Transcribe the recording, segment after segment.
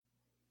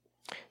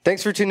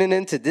Thanks for tuning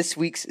in to this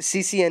week's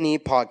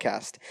CCNE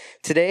podcast.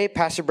 Today,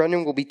 Pastor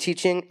Brendan will be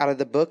teaching out of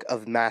the book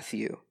of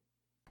Matthew.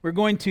 We're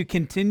going to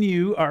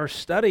continue our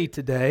study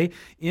today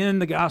in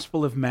the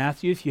Gospel of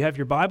Matthew. If you have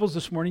your Bibles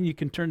this morning, you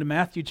can turn to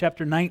Matthew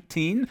chapter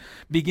 19,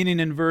 beginning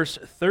in verse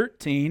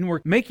 13. We're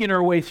making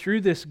our way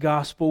through this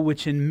gospel,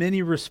 which in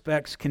many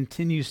respects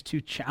continues to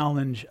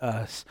challenge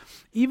us.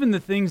 Even the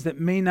things that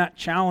may not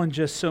challenge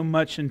us so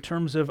much in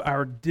terms of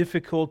our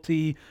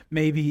difficulty,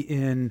 maybe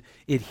in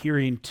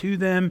adhering to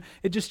them,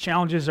 it just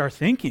challenges our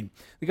thinking.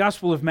 The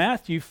Gospel of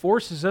Matthew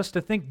forces us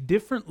to think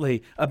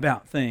differently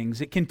about things.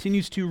 It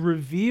continues to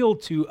reveal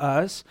to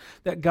us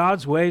that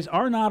God's ways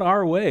are not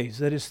our ways,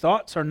 that His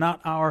thoughts are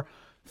not our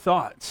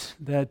thoughts,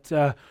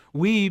 that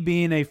we,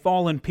 being a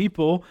fallen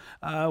people,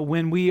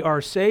 when we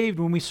are saved,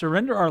 when we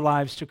surrender our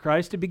lives to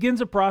Christ, it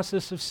begins a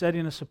process of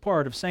setting us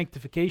apart, of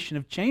sanctification,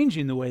 of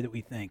changing the way that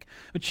we think,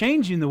 of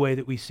changing the way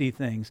that we see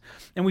things.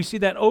 And we see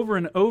that over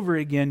and over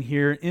again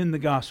here in the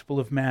Gospel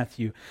of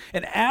Matthew.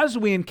 And as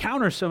we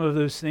encounter some of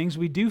those things,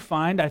 we do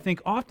find, I think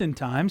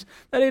oftentimes,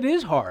 that it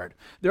is hard.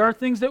 There are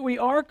things that we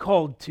are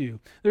called to.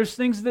 There's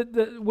things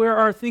that where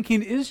our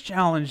thinking is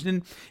challenged.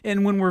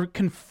 And when we're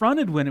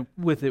confronted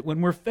with it, when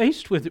we're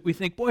faced with it, we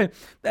think, boy,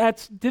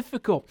 that's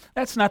difficult.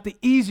 That's not the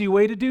easy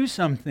way to do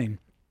something.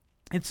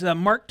 It's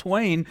Mark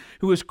Twain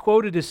who is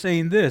quoted as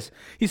saying this.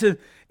 He said,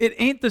 "It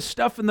ain't the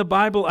stuff in the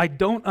Bible I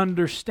don't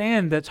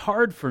understand that's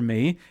hard for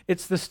me.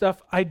 It's the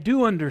stuff I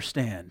do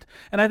understand."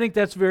 And I think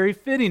that's very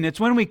fitting. It's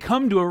when we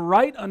come to a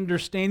right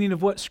understanding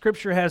of what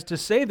Scripture has to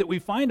say that we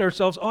find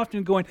ourselves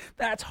often going,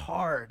 that's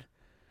hard.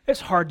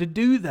 It's hard to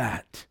do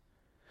that.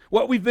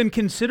 What we've been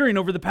considering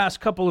over the past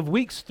couple of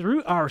weeks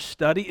through our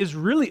study is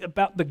really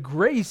about the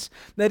grace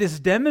that is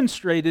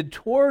demonstrated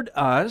toward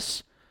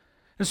us.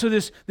 And so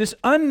this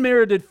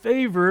unmerited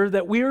favor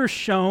that we are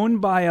shown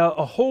by a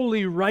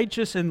holy,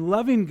 righteous, and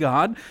loving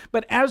God,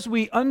 but as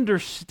we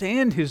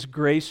understand His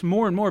grace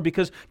more and more,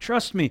 because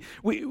trust me,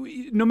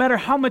 we no matter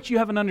how much you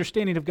have an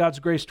understanding of God's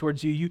grace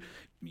towards you,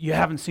 you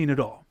haven't seen it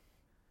all.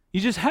 You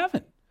just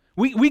haven't.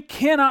 We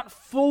cannot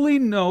fully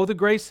know the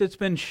grace that's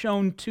been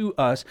shown to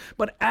us,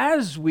 but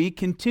as we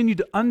continue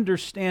to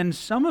understand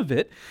some of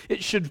it,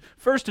 it should,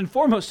 first and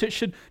foremost, it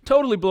should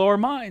totally blow our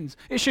minds.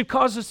 It should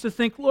cause us to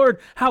think, Lord,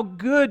 how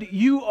good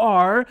You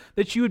are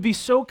that You would be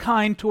so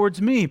kind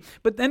towards me.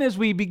 But then as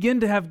we begin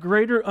to have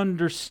greater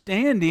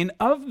understanding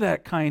of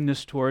that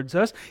kindness towards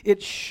us,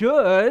 it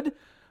should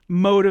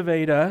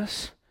motivate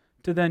us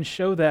to then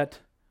show that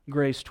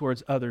grace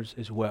towards others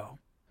as well.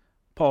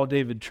 Paul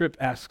David Tripp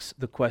asks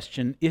the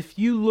question, if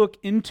you look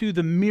into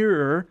the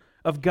mirror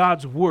of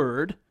God's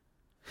Word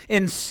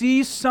and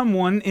see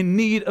someone in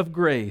need of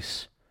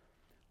grace,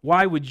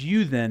 why would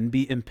you then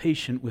be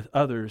impatient with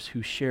others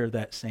who share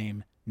that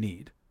same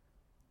need?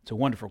 It's a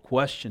wonderful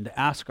question to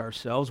ask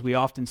ourselves. We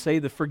often say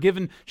the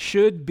forgiven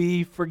should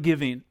be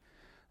forgiving.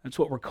 That's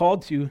what we're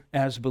called to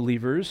as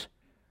believers.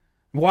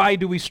 Why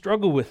do we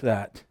struggle with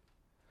that?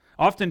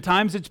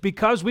 Oftentimes it's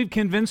because we've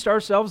convinced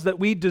ourselves that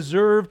we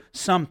deserve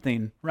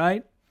something,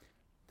 right?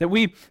 That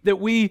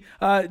we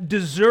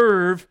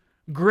deserve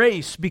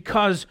grace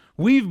because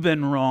we've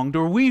been wronged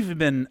or we've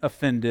been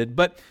offended.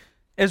 But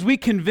as we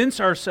convince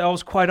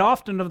ourselves quite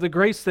often of the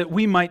grace that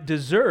we might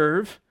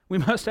deserve, we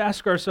must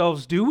ask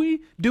ourselves, do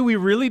we? Do we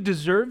really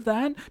deserve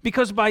that?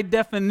 Because by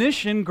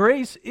definition,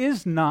 grace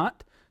is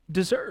not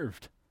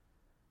deserved.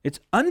 It's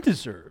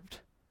undeserved.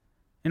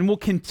 And we'll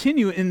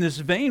continue in this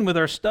vein with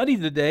our study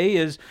today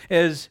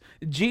as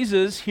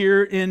Jesus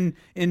here in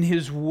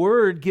His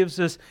Word gives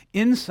us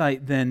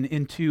insight then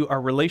into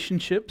our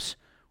relationships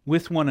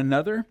with one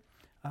another,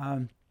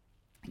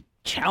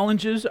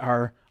 challenges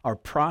our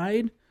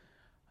pride,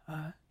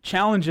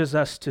 challenges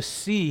us to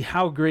see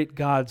how great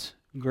God's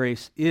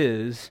grace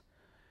is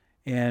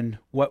and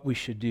what we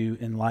should do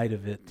in light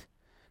of it.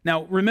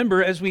 Now,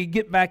 remember, as we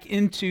get back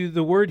into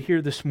the Word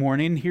here this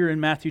morning, here in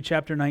Matthew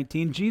chapter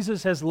 19,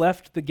 Jesus has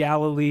left the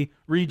Galilee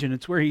region.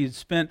 It's where He had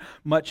spent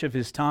much of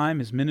His time,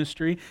 His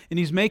ministry, and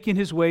He's making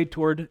His way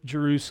toward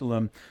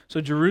Jerusalem.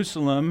 So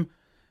Jerusalem,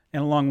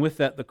 and along with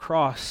that, the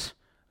cross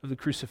of the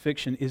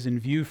crucifixion is in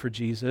view for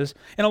Jesus.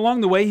 And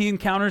along the way, He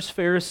encounters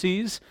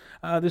Pharisees.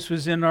 This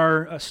was in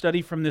our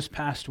study from this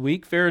past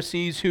week.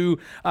 Pharisees who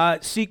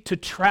seek to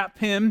trap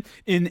Him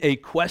in a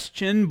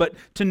question, but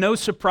to no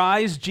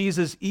surprise,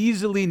 Jesus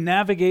easily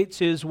navigates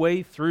His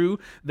way through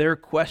their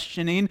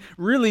questioning,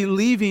 really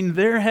leaving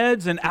their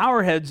heads and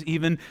our heads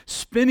even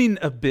spinning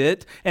a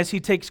bit as He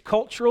takes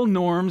cultural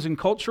norms and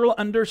cultural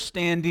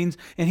understandings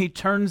and He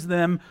turns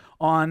them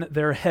on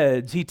their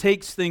heads. He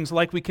takes things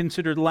like we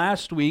considered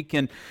last week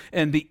and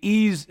the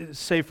ease,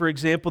 say for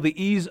example,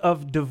 the ease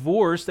of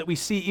divorce that we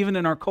see even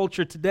in our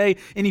culture today,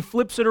 and He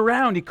flips it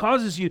around. He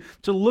causes you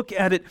to look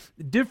at it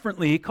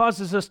differently. He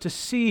causes us to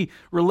see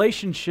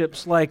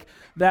relationships like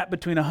that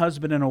between a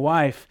husband and a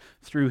wife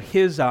through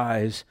His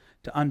eyes,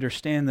 to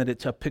understand that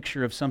it's a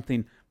picture of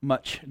something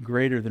much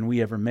greater than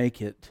we ever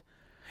make it.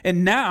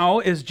 And now,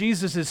 as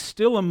Jesus is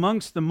still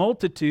amongst the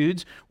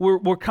multitudes,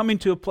 we're coming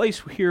to a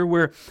place here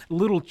where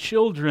little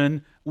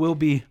children will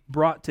be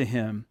brought to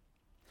Him.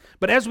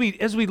 But as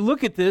we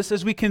look at this,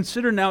 as we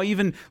consider now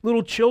even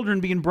little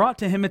children being brought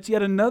to him, it's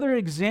yet another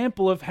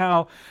example of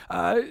how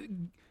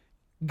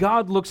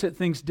God looks at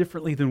things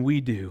differently than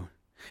we do.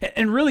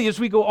 And really, as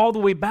we go all the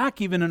way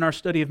back, even in our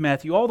study of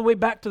Matthew, all the way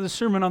back to the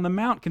Sermon on the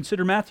Mount,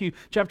 consider Matthew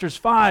chapters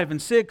 5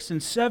 and 6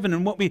 and 7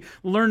 and what we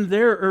learned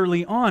there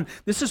early on.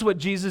 This is what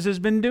Jesus has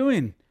been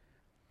doing.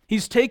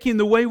 He's taking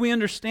the way we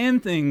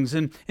understand things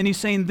and he's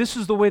saying, this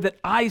is the way that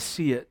I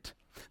see it.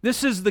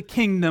 This is the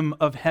kingdom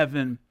of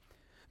heaven.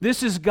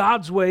 This is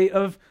God's way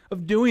of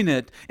doing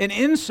it. And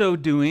in so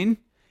doing,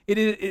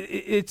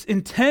 it's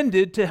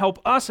intended to help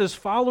us as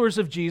followers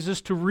of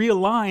Jesus to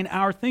realign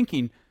our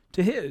thinking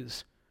to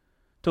his,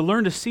 to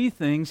learn to see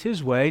things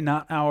his way,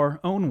 not our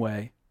own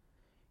way.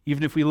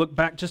 Even if we look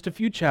back just a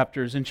few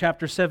chapters, in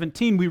chapter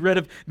 17, we read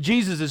of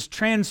Jesus'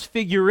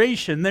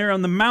 transfiguration there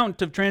on the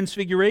Mount of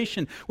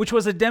Transfiguration, which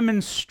was a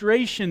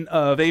demonstration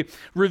of, a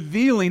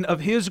revealing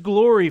of his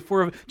glory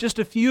for just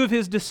a few of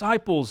his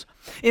disciples.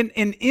 And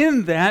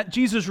in that,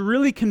 Jesus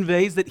really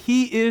conveys that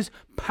he is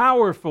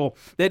powerful,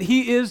 that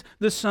he is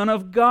the Son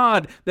of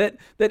God, that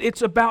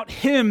it's about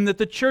him, that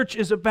the church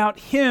is about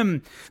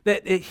him,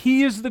 that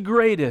he is the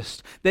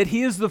greatest, that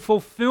he is the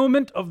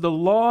fulfillment of the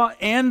law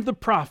and the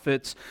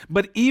prophets.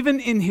 But even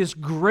in his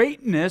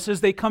greatness,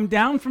 as they come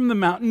down from the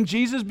mountain,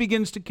 Jesus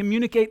begins to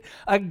communicate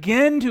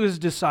again to his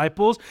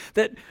disciples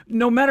that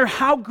no matter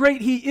how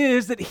great he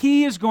is, that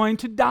he is going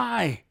to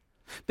die,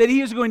 that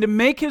he is going to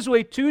make his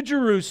way to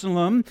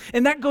Jerusalem,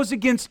 and that goes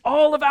against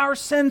all of our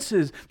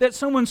senses, that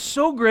someone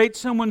so great,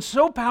 someone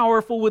so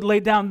powerful would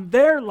lay down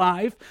their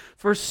life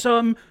for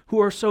some who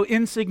are so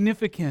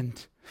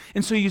insignificant.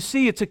 And so you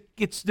see,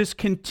 it's this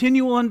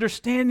continual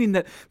understanding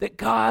that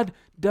God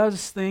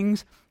does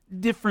things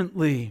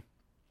differently.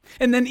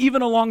 And then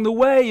even along the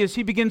way, as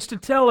he begins to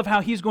tell of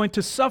how he's going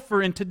to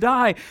suffer and to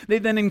die, they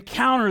then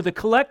encounter the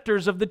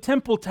collectors of the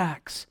temple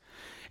tax.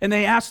 And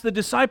they ask the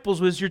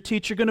disciples, was your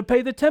teacher going to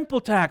pay the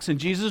temple tax? And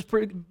Jesus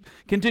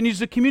continues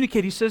to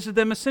communicate. He says to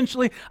them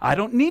essentially, I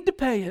don't need to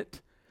pay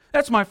it.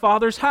 That's my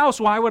Father's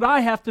house. Why would I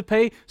have to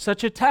pay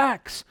such a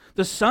tax?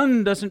 The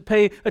son doesn't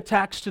pay a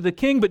tax to the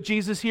king, but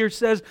Jesus here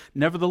says,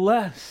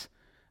 nevertheless,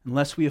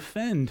 unless we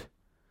offend,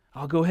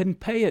 I'll go ahead and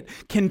pay it.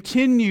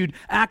 Continued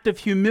act of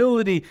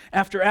humility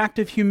after act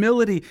of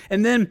humility.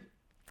 And then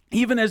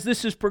even as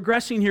this is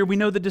progressing here, we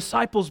know the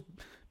disciples,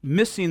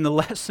 missing the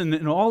lesson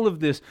in all of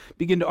this,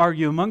 begin to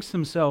argue amongst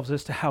themselves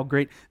as to how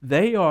great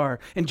they are.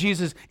 And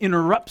Jesus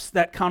interrupts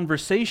that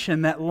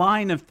conversation, that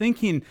line of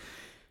thinking,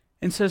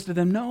 and says to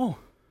them, no,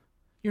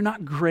 you're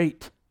not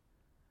great.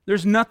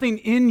 There's nothing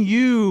in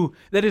you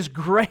that is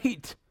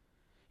great.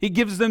 He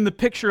gives them the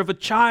picture of a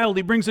child.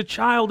 He brings a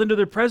child into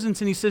their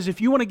presence, and he says, if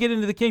you want to get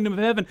into the kingdom of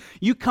heaven,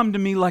 you come to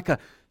me like a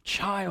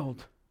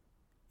child,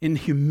 in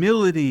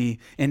humility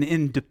and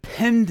in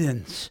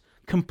dependence,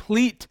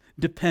 complete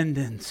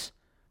dependence.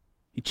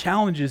 He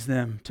challenges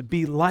them to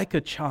be like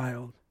a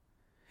child.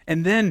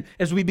 And then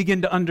as we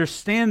begin to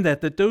understand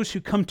that those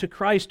who come to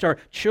Christ are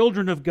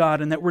children of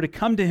God and that we're to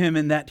come to him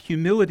in that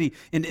humility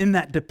and in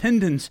that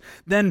dependence,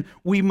 then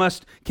we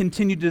must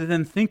continue to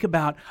then think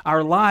about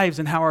our lives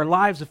and how our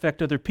lives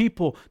affect other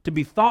people, to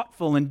be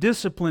thoughtful and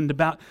disciplined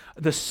about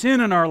the sin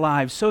in our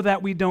lives so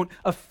that we don't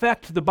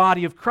affect the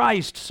body of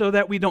Christ, so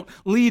that we don't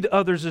lead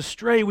others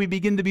astray. We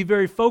begin to be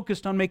very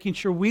focused on making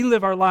sure we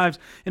live our lives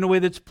in a way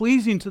that's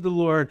pleasing to the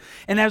Lord.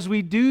 And as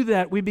we do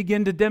that, we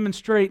begin to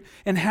demonstrate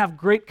and have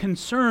great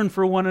concern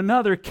for one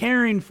another,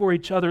 caring for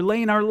each other,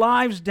 laying our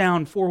lives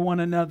down for one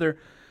another,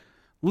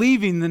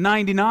 leaving the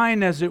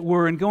 99, as it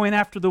were, and going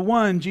after the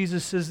one.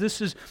 Jesus says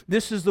this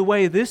is the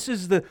way, this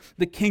is the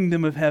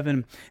kingdom of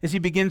heaven, as he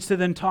begins to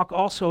then talk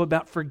also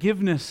about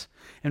forgiveness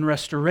and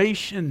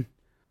restoration,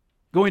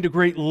 going to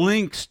great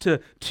lengths to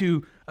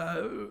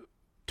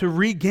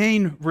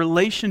regain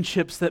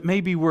relationships that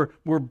maybe were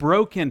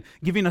broken,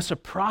 giving us a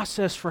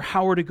process for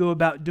how we're to go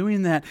about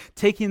doing that,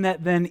 taking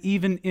that then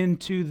even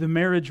into the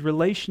marriage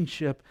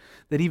relationship,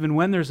 that even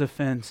when there's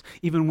offense,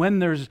 even when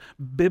there's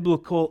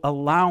biblical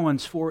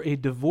allowance for a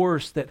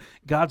divorce, that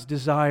God's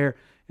desire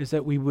is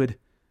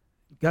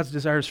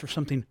for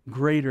something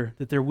greater,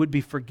 that there would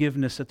be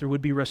forgiveness, that there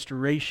would be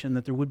restoration,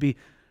 that there would be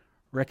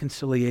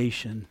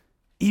reconciliation.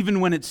 Even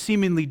when it's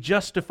seemingly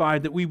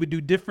justified that we would do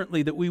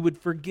differently, that we would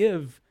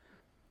forgive.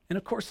 And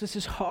of course, this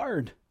is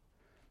hard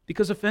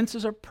because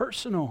offenses are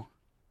personal,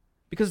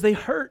 because they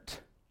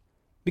hurt,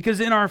 because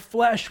in our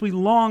flesh we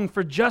long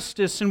for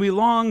justice and we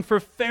long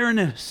for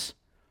fairness.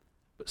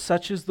 But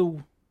such is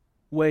the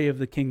way of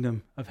the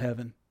kingdom of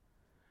heaven.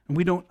 And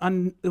we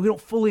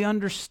don't fully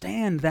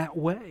understand that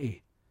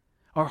way.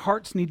 Our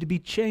hearts need to be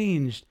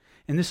changed,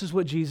 and this is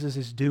what Jesus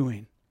is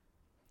doing.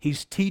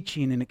 He's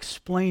teaching and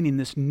explaining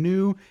this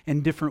new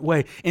and different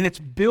way. And it's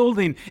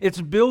building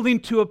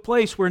to a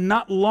place where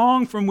not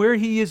long from where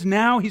he is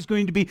now, he's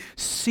going to be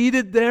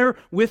seated there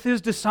with his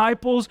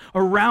disciples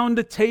around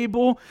a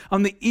table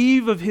on the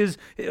eve of his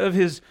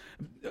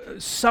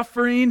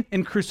suffering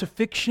and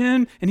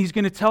crucifixion. And he's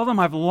going to tell them,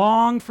 I've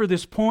longed for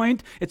this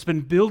point. It's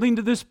been building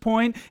to this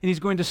point. And he's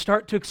going to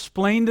start to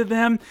explain to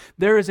them,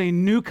 there is a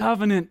new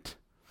covenant,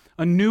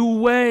 a new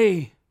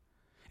way.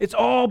 It's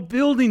all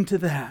building to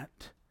that.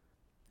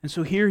 And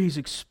so here he's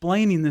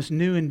explaining this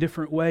new and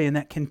different way, and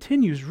that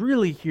continues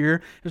really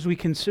here as we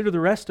consider the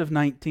rest of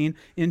 19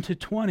 into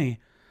 20.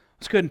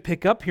 Let's go ahead and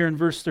pick up here in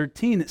verse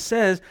 13. It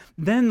says,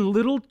 Then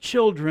little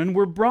children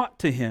were brought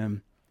to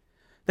him,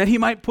 that he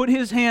might put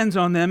his hands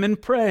on them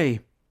and pray.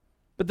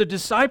 But the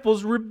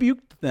disciples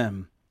rebuked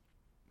them.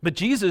 But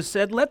Jesus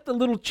said, Let the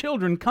little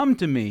children come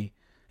to me,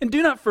 and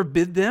do not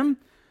forbid them,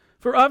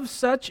 for of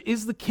such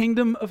is the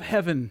kingdom of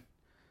heaven.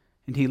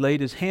 And he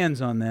laid his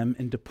hands on them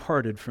and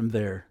departed from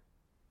there.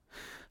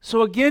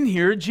 So again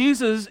here,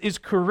 Jesus is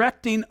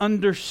correcting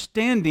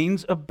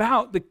understandings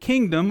about the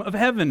kingdom of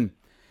heaven.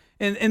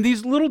 And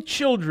these little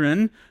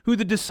children who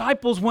the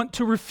disciples want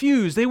to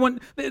refuse, they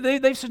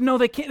said, no,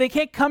 they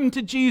can't come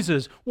to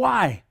Jesus.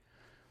 Why?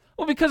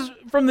 Well, because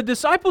from the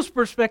disciples'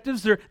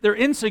 perspectives, they're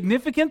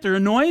insignificant, they're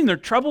annoying, they're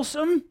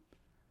troublesome.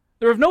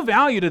 They're of no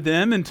value to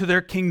them and to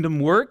their kingdom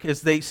work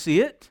as they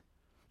see it.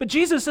 But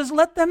Jesus says,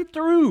 let them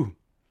through.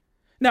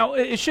 Now,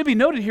 it should be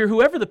noted here,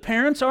 whoever the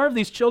parents are of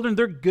these children,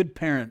 they're good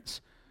parents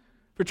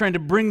for trying to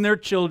bring their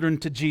children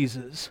to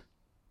Jesus.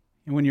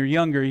 And when you're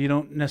younger, you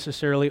don't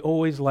necessarily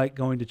always like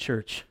going to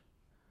church.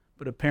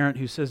 But a parent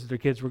who says to their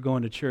kids, we're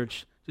going to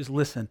church, just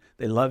listen.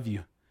 They love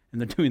you, and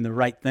they're doing the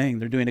right thing.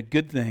 They're doing a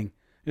good thing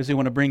because they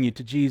want to bring you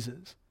to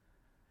Jesus.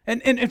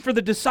 And for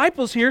the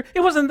disciples here, it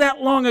wasn't that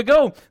long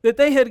ago that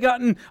they had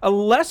gotten a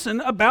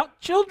lesson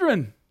about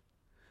children,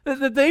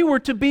 that they were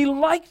to be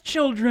like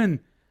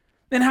children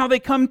and how they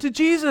come to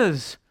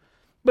Jesus.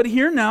 But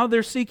here now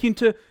they're seeking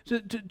to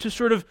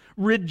sort of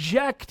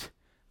reject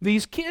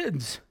these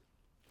kids.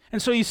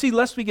 And so you see,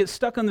 lest we get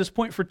stuck on this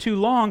point for too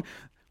long,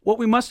 what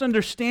we must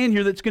understand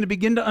here that's going to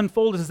begin to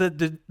unfold is that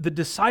the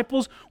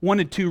disciples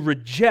wanted to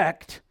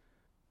reject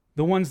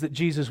the ones that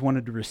Jesus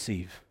wanted to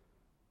receive,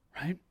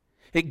 right?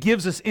 It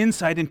gives us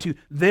insight into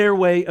their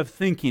way of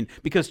thinking,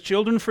 because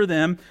children for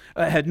them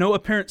had no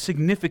apparent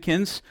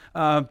significance,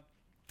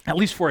 at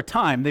least for a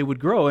time. They would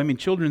grow. I mean,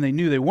 children, they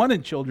knew they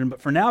wanted children,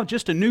 but for now,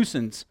 just a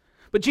nuisance.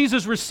 But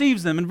Jesus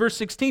receives them. In verse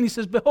 16, he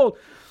says, Behold,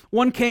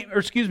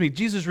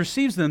 Jesus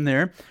receives them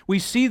there. We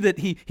see that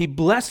he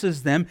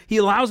blesses them. He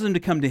allows them to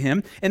come to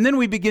him. And then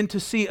we begin to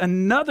see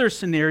another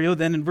scenario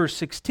then in verse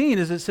 16,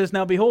 as it says,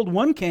 Now behold,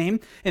 one came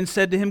and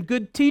said to him,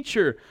 Good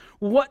teacher,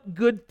 what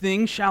good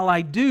thing shall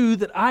I do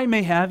that I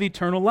may have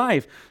eternal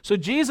life? So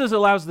Jesus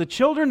allows the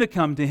children to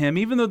come to him,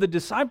 even though the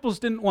disciples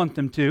didn't want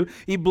them to.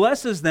 He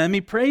blesses them.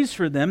 He prays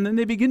for them. Then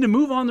they begin to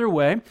move on their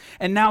way.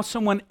 And now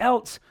someone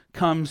else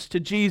comes to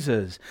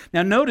Jesus.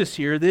 Now notice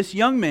here, this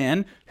young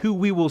man, who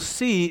we will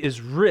see is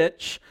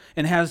rich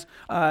and has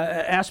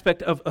an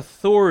aspect of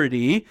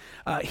authority,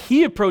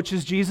 he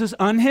approaches Jesus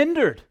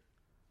unhindered.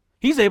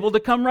 He's able to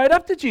come right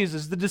up to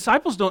Jesus. The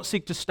disciples don't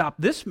seek to stop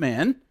this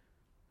man.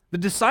 The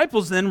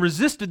disciples then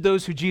resisted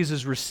those who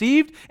Jesus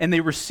received, and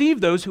they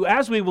received those who,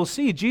 as we will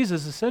see,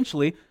 Jesus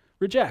essentially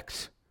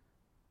rejects.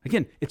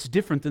 Again, it's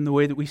different than the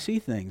way that we see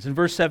things. In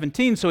verse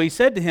 17, so he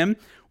said to him,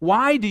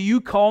 Why do you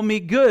call me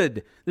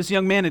good? This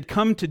young man had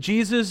come to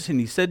Jesus, and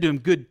he said to him,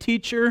 Good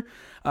teacher.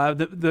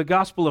 The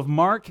Gospel of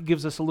Mark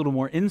gives us a little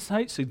more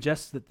insight,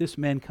 suggests that this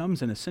man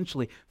comes and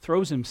essentially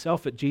throws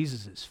himself at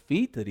Jesus'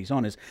 feet, that he's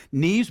on his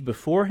knees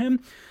before him.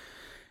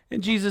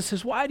 And Jesus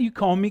says, Why do you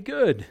call me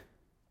good?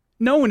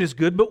 No one is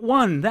good but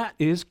one, that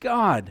is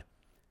God.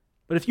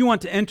 But if you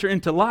want to enter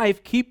into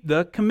life, keep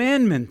the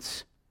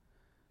commandments.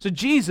 So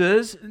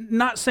Jesus,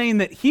 not saying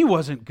that he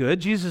wasn't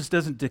good, Jesus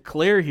doesn't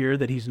declare here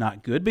that he's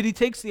not good, but he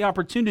takes the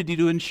opportunity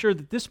to ensure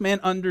that this man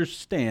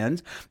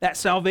understands that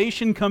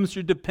salvation comes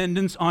through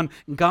dependence on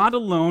God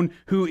alone,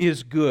 who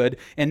is good,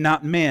 and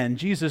not man.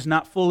 Jesus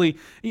not fully,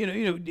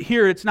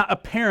 here it's not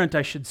apparent,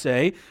 I should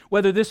say,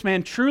 whether this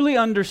man truly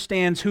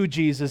understands who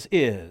Jesus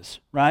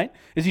is, right?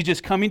 Is he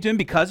just coming to him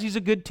because he's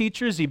a good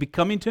teacher? Is he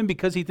coming to him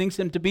because he thinks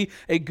him to be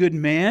a good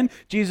man?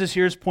 Jesus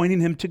here is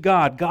pointing him to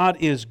God. God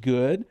is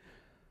good.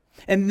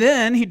 And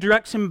then he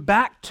directs him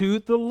back to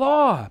the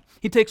law.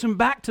 He takes him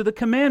back to the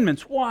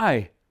commandments.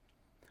 Why?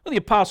 Well, the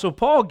Apostle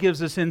Paul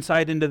gives us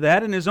insight into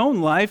that in his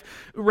own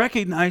life,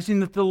 recognizing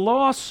that the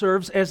law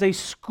serves as a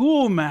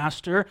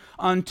schoolmaster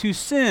unto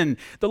sin.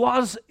 The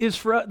law is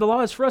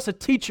for us a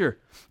teacher.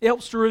 It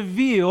helps to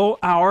reveal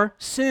our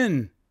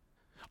sin.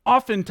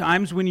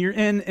 Oftentimes, when you're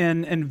in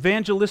an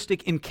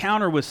evangelistic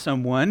encounter with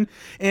someone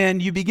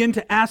and you begin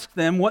to ask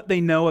them what they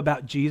know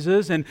about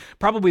Jesus, and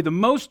probably the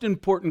most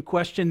important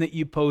question that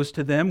you pose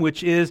to them,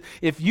 which is,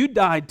 if you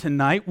died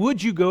tonight,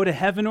 would you go to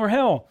heaven or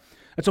hell?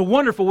 It's a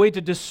wonderful way to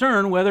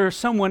discern whether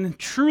someone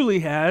truly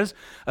has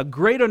a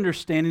great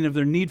understanding of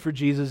their need for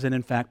Jesus and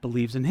in fact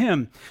believes in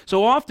him.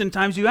 So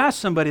oftentimes you ask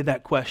somebody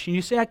that question.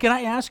 You say, can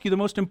I ask you the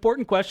most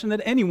important question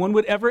that anyone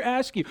would ever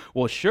ask you?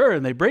 Well, sure,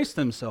 and they brace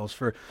themselves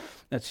for,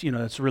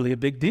 that's really a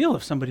big deal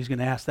if somebody's going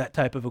to ask that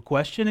type of a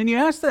question. And you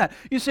ask that.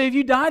 You say, if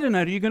you die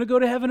tonight, are you going to go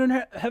to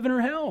heaven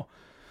or hell?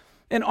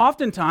 And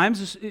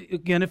oftentimes,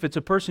 again, if it's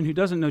a person who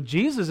doesn't know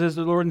Jesus as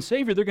their Lord and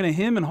Savior, they're going to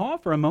hem and haw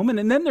for a moment,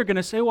 and then they're going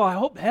to say, well, I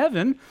hope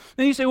heaven.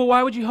 And you say, well,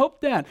 why would you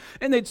hope that?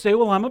 And they'd say,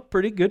 well, I'm a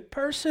pretty good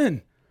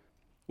person.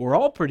 We're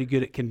all pretty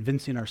good at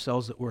convincing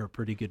ourselves that we're a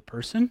pretty good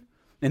person.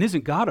 And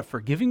isn't God a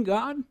forgiving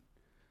God?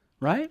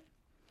 Right?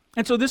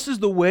 And so this is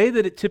the way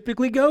that it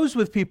typically goes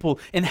with people.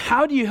 And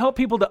how do you help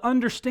people to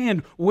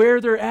understand where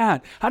they're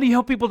at? How do you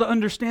help people to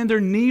understand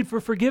their need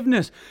for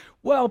forgiveness?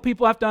 Well,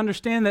 people have to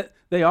understand that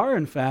they are,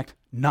 in fact,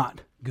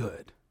 not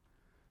good.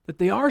 That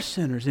they are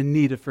sinners in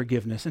need of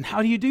forgiveness. And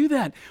how do you do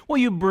that? Well,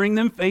 you bring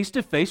them face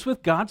to face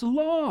with God's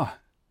law.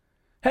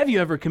 Have you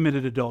ever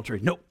committed adultery?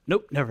 Nope,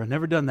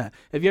 never done that.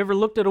 Have you ever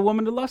looked at a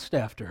woman to lust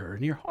after her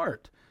in your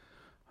heart?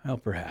 Well,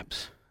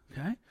 perhaps.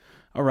 Okay.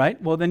 All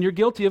right, well, then you're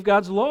guilty of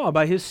God's law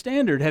by his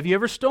standard. Have you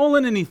ever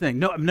stolen anything?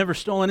 No, I've never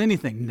stolen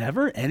anything.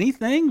 Never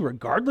anything,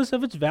 regardless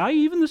of its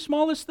value, even the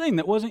smallest thing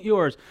that wasn't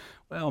yours.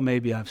 Well,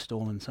 maybe I've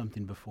stolen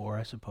something before,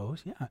 I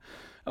suppose. Yeah.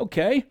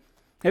 Okay.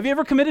 Have you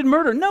ever committed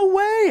murder? No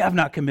way, I've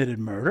not committed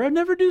murder. I'd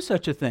never do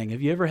such a thing.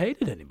 Have you ever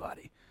hated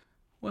anybody?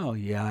 Well,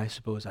 yeah, I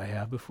suppose I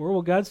have before.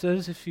 Well, God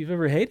says if you've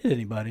ever hated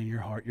anybody in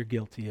your heart, you're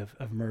guilty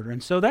of murder.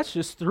 And so that's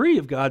just 3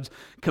 of God's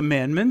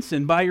commandments.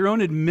 And by your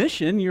own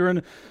admission, you're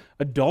an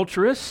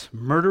adulterous,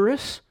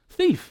 murderous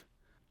thief.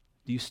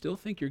 Do you still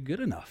think you're good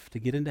enough to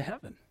get into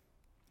heaven?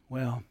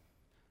 Well,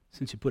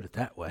 since you put it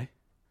that way,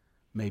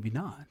 maybe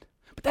not.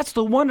 But that's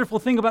the wonderful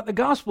thing about the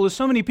gospel is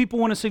so many people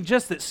want to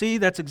suggest that, see,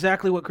 that's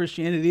exactly what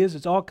Christianity is.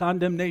 It's all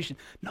condemnation.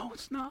 No,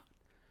 it's not.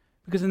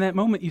 Because in that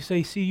moment you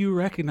say, see, you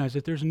recognize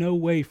that there's no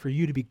way for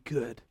you to be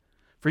good,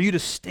 for you to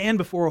stand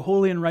before a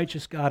holy and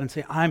righteous God and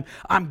say, I'm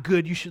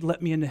good, you should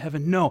let me into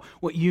heaven. No,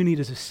 what you need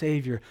is a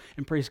Savior.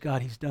 And praise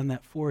God, he's done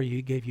that for you.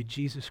 He gave you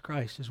Jesus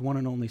Christ, his one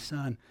and only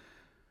Son,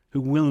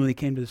 who willingly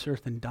came to this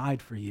earth and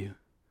died for you,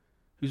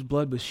 whose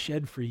blood was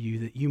shed for you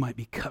that you might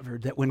be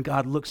covered, that when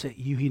God looks at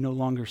you, he no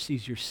longer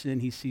sees your sin.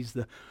 He sees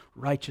the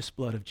righteous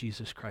blood of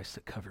Jesus Christ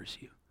that covers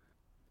you.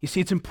 You see,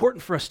 it's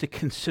important for us to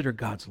consider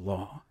God's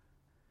law.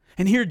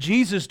 And here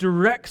Jesus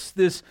directs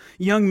this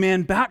young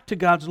man back to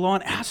God's law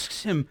and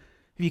asks him,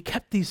 have you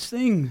kept these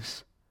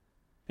things?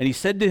 And he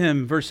said to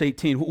him, verse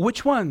 18,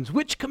 which ones?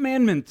 Which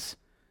commandments?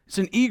 It's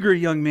an eager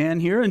young man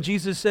here. And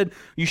Jesus said,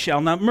 you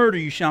shall not murder,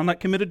 you shall not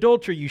commit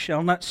adultery, you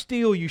shall not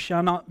steal, you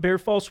shall not bear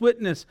false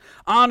witness.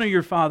 Honor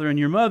your father and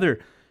your mother,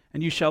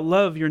 and you shall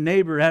love your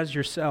neighbor as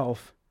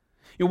yourself.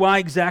 Why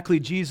exactly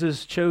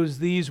Jesus chose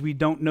these, we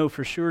don't know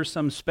for sure.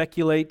 Some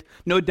speculate.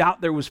 No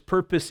doubt there was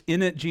purpose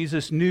in it.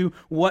 Jesus knew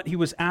what he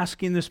was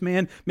asking this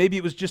man. Maybe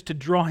it was just to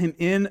draw him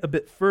in a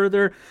bit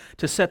further,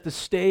 to set the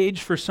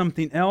stage for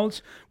something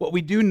else. What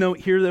we do note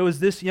here, though, is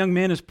this young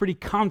man is pretty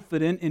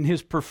confident in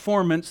his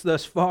performance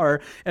thus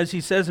far. As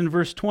he says in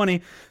verse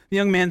 20, the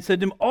young man said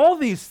to him, all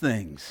these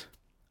things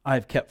I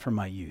have kept from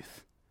my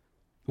youth.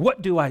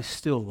 What do I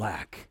still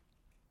lack?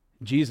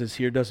 Jesus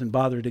here doesn't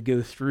bother to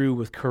go through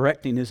with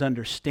correcting his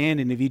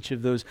understanding of each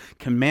of those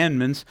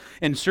commandments.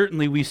 And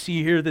certainly we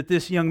see here that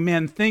this young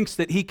man thinks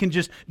that he can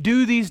just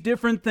do these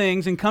different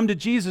things and come to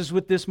Jesus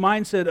with this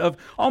mindset of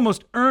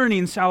almost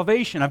earning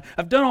salvation.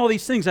 I've done all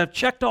these things. I've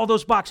checked all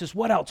those boxes.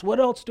 What else? What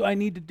else do I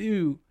need to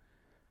do?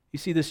 You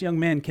see, this young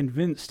man,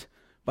 convinced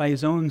by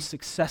his own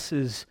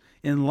successes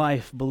in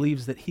life,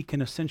 believes that he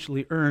can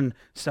essentially earn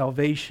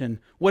salvation.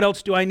 What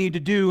else do I need to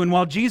do? And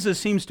while Jesus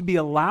seems to be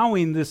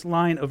allowing this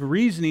line of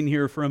reasoning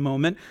here for a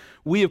moment,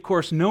 we, of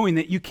course, knowing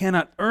that you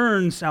cannot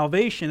earn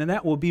salvation, and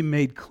that will be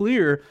made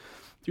clear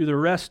through the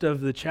rest of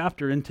the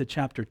chapter into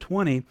chapter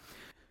 20,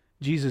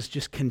 Jesus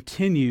just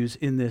continues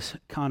in this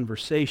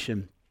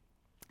conversation,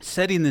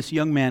 setting this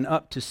young man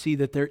up to see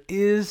that there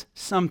is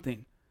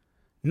something.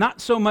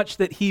 Not so much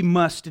that he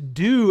must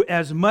do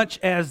as much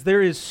as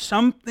there is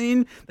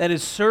something that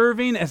is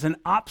serving as an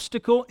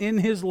obstacle in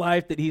his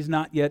life that he's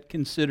not yet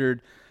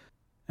considered.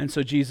 And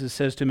so Jesus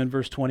says to him in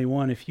verse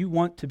 21, if you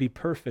want to be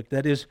perfect,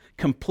 that is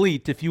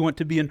complete, if you want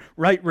to be in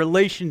right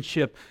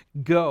relationship,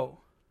 go.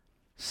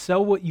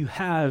 Sell what you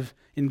have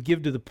and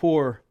give to the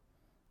poor,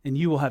 and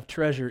you will have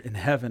treasure in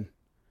heaven,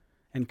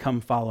 and come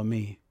follow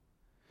me.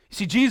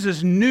 See,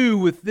 Jesus knew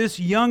with this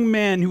young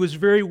man who was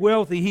very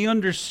wealthy, he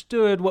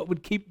understood what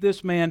would keep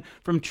this man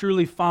from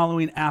truly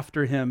following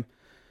after him.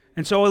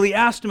 And so while he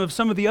asked him of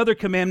some of the other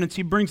commandments,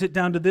 he brings it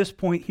down to this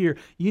point here.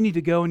 You need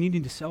to go and you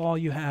need to sell all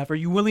you have. Are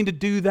you willing to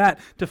do that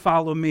to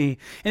follow me?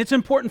 And it's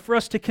important for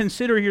us to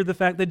consider here the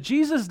fact that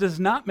Jesus does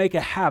not make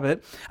a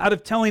habit out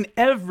of telling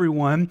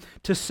everyone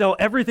to sell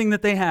everything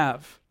that they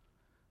have.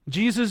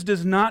 Jesus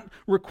does not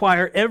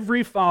require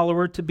every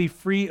follower to be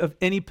free of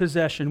any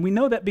possession. We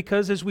know that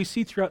because as we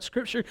see throughout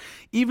Scripture,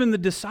 even the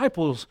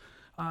disciples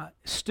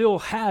still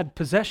had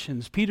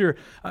possessions. Peter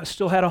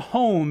still had a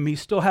home. He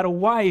still had a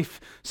wife.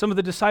 Some of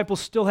the disciples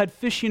still had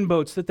fishing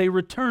boats that they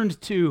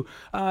returned to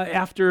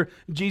after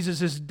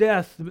Jesus'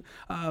 death,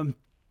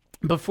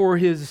 before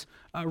his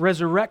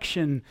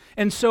resurrection.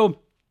 And so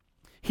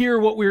here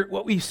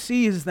what we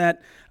see is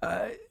that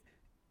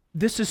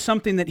this is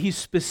something that he's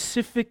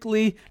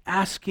specifically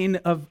asking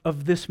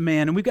of this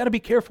man. And we've got to be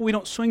careful we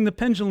don't swing the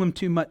pendulum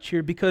too much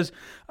here, because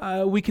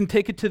we can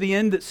take it to the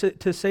end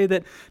to say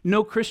that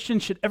no Christian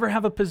should ever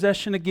have a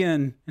possession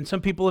again. And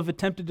some people have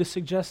attempted to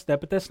suggest that,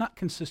 but that's not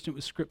consistent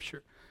with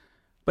Scripture.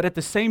 But at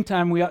the same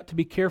time, we ought to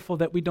be careful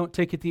that we don't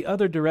take it the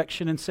other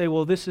direction and say,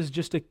 well, this is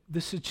just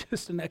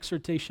an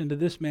exhortation to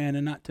this man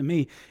and not to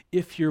me,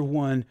 if you're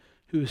one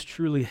who is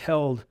truly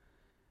held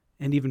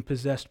and even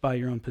possessed by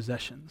your own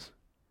possessions.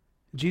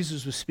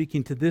 Jesus was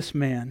speaking to this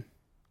man,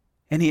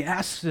 and he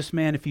asks this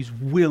man if he's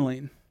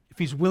willing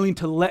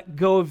to let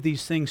go of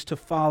these things to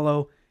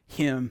follow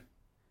him.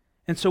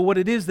 And so what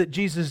it is that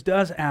Jesus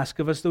does ask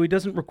of us, though he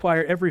doesn't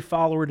require every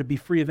follower to be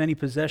free of any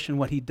possession,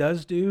 what he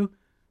does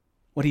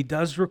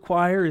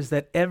require is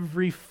that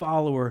every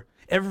follower,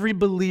 every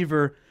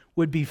believer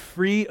would be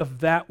free of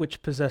that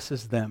which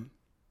possesses them.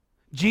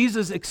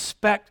 Jesus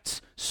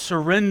expects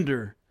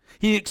surrender.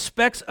 He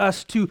expects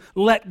us to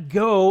let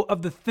go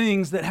of the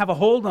things that have a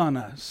hold on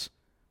us.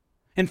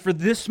 And for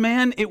this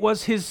man, it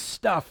was his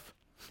stuff.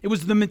 It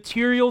was the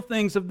material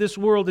things of this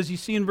world. As you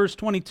see in verse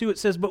 22, it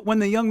says, "But when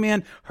the young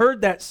man heard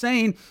that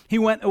saying, he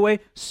went away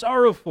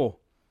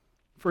sorrowful,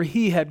 for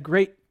he had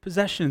great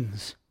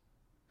possessions."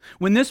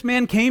 When this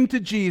man came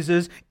to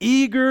Jesus,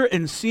 eager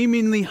and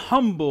seemingly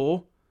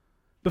humble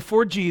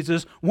before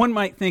Jesus, one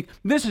might think,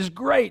 this is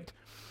great.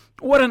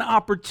 What an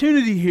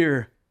opportunity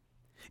here.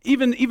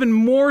 Even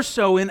more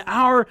so in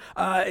our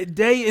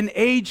day and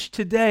age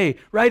today,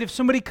 right? If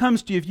somebody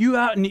comes to you, if you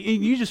out and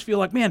you just feel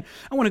like, man,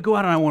 I want to go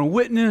out and I want to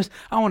witness,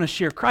 I want to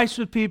share Christ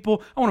with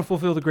people, I want to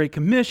fulfill the Great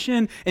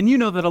Commission, and you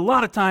know that a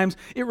lot of times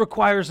it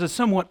requires a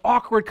somewhat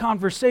awkward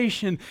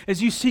conversation as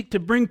you seek to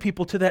bring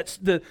people to that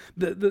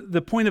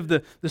the point of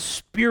the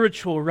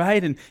spiritual,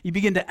 right? And you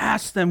begin to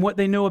ask them what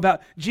they know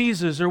about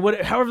Jesus or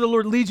however the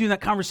Lord leads you in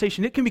that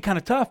conversation. It can be kind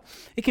of tough.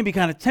 It can be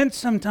kind of tense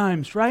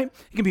sometimes, right?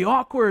 It can be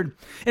awkward.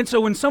 And so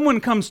when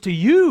someone comes to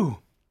you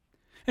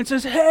and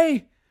says,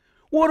 hey,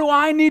 what do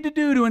I need to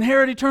do to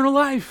inherit eternal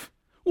life?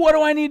 What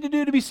do I need to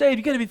do to be saved?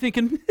 You got to be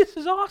thinking, this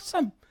is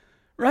awesome,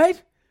 right?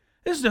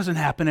 This doesn't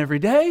happen every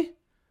day.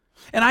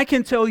 And I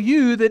can tell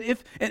you that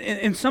if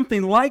and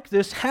something like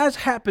this has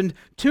happened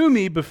to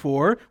me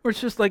before, where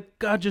it's just like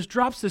God just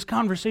drops this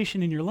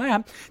conversation in your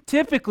lap,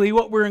 typically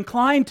what we're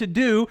inclined to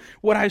do,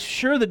 what I'm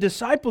sure the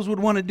disciples would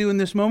want to do in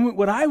this moment,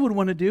 what I would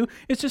want to do,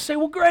 is to say,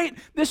 well, great,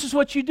 this is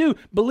what you do.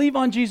 Believe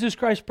on Jesus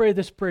Christ, pray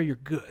this prayer, you're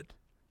good,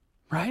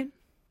 right?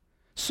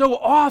 So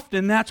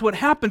often that's what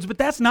happens, but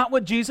that's not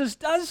what Jesus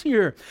does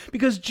here,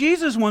 because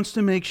Jesus wants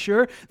to make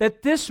sure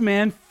that this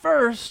man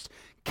first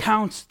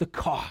counts the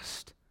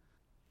cost.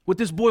 What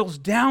this boils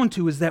down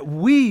to is that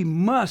we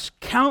must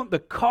count the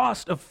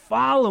cost of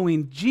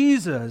following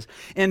Jesus,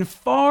 and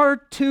far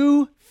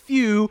too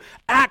few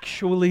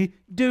actually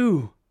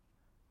do.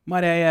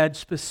 Might I add,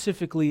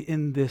 specifically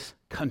in this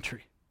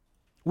country.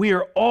 We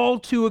are all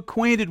too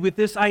acquainted with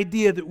this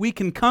idea that we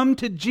can come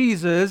to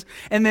Jesus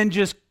and then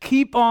just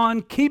keep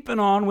on keeping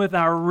on with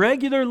our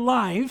regular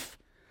life,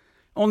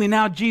 only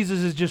now Jesus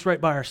is just right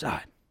by our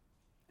side.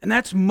 And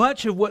that's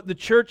much of what the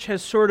church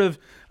has sort of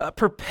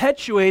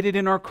perpetuated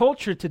in our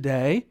culture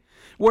today,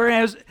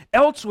 whereas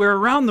elsewhere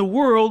around the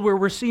world where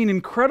we're seeing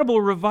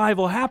incredible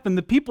revival happen,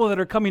 the people that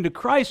are coming to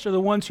Christ are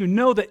the ones who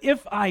know that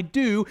if I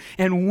do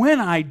and when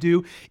I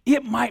do,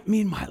 it might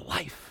mean my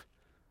life.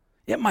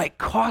 It might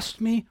cost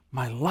me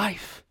my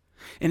life.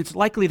 And it's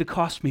likely to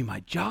cost me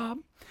my job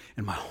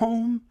and my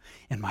home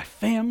and my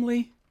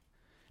family.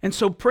 And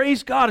so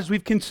praise God, as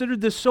we've considered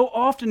this so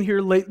often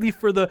here lately,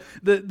 for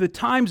the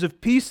times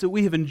of peace that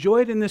we have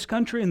enjoyed in this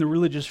country and the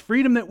religious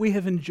freedom that we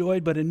have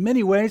enjoyed, but in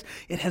many ways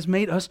it has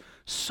made us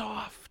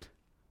soft.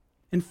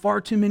 And far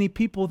too many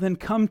people then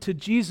come to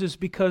Jesus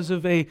because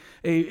of a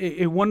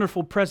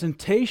wonderful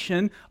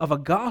presentation of a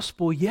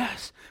gospel,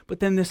 yes, but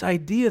then this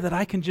idea that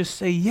I can just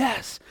say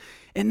yes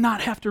and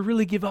not have to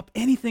really give up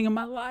anything in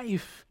my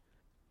life.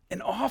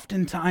 And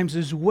oftentimes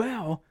as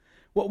well,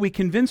 what we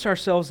convince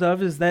ourselves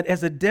of is that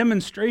as a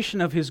demonstration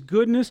of His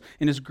goodness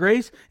and His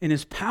grace and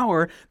His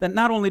power, that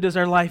not only does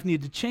our life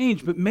need to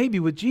change, but maybe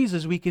with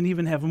Jesus we can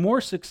even have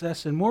more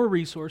success and more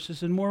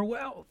resources and more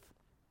wealth.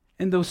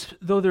 And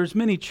though there's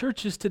many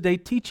churches today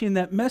teaching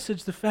that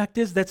message, the fact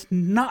is that's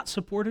not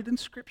supported in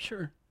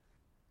Scripture.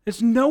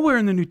 It's nowhere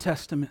in the New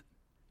Testament.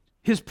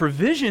 His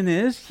provision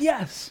is,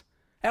 yes,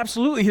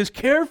 absolutely. His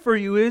care for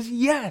you is,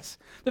 yes.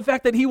 The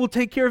fact that He will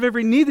take care of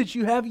every need that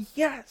you have,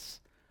 yes.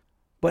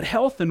 But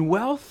health and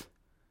wealth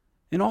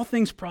and all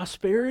things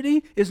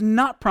prosperity is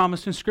not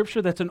promised in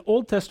Scripture. That's an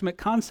Old Testament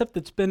concept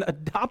that's been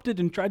adopted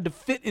and tried to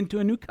fit into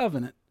a new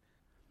covenant.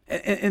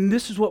 And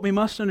this is what we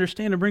must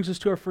understand, and brings us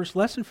to our first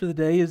lesson for the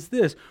day, is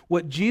this.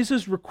 What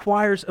Jesus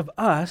requires of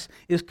us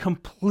is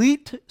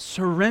complete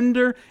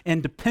surrender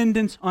and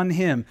dependence on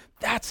him.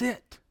 That's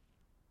it.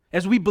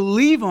 As we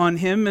believe on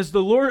him as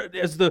the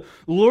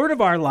Lord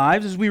of our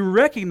lives, as we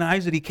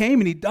recognize that he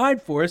came and he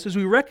died for us, as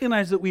we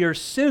recognize that we are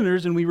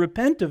sinners and we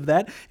repent of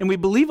that, and we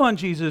believe on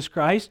Jesus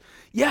Christ,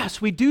 yes,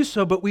 we do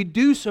so, but we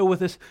do so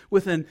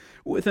with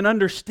an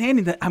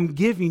understanding that I'm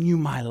giving you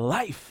my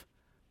life.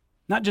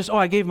 Not just,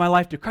 I gave my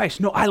life to Christ.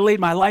 No, I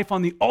laid my life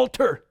on the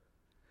altar.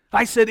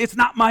 I said, it's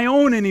not my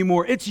own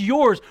anymore. It's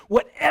yours.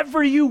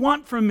 Whatever you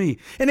want from me.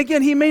 And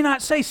again, he may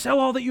not say, sell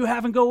all that you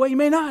have and go away. He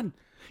may not.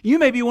 You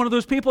may be one of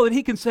those people that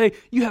he can say,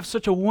 you have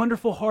such a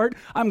wonderful heart.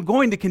 I'm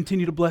going to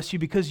continue to bless you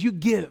because you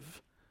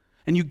give.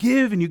 And you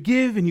give and you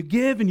give and you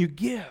give and you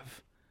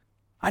give.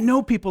 I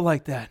know people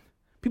like that.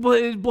 People,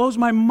 it blows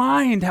my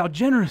mind how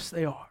generous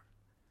they are.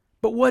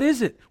 But what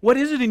is it? What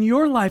is it in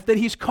your life that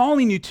he's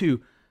calling you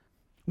to?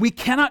 We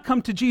cannot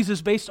come to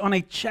Jesus based on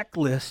a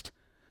checklist,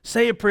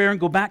 say a prayer, and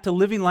go back to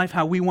living life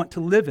how we want to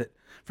live it.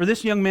 For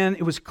this young man,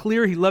 it was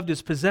clear he loved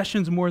his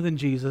possessions more than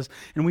Jesus,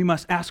 and we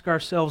must ask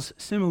ourselves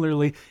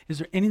similarly, is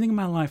there anything in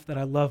my life that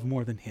I love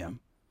more than him?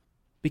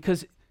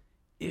 Because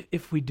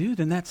if we do,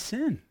 then that's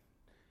sin.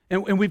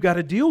 And we've got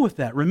to deal with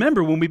that.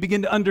 Remember, when we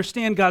begin to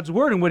understand God's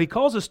word and what he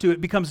calls us to, it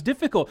becomes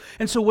difficult.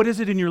 And so what is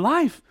it in your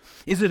life?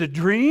 Is it a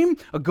dream,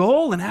 a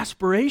goal, an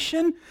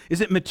aspiration?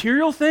 Is it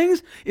material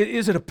things?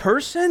 Is it a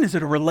person? Is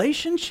it a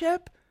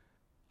relationship?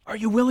 Are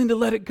you willing to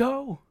let it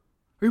go?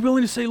 Are you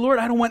willing to say, Lord,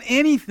 I don't want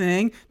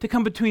anything to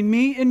come between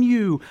me and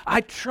you.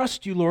 I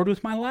trust you, Lord,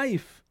 with my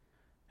life.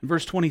 In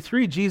verse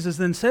 23, Jesus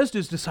then says to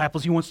his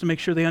disciples, he wants to make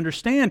sure they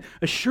understand,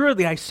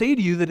 assuredly I say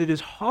to you that it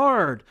is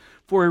hard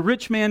for a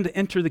rich man to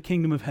enter the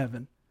kingdom of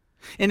heaven.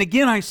 And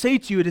again, I say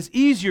to you, it is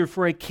easier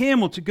for a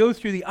camel to go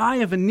through the eye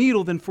of a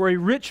needle than for a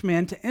rich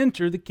man to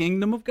enter the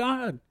kingdom of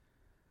God.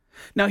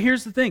 Now,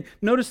 here's the thing.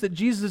 Notice that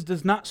Jesus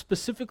does not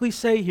specifically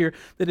say here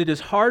that it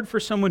is hard for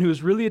someone who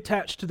is really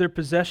attached to their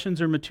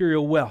possessions or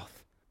material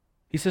wealth.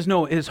 He says,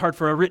 no, it is hard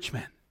for a rich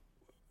man.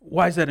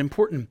 Why is that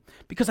important?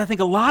 Because I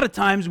think a lot of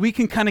times we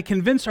can kind of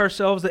convince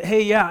ourselves that,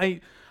 hey, yeah,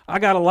 I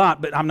got a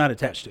lot, but I'm not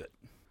attached to it.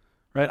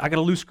 Right? I got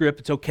a loose grip.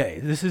 It's okay.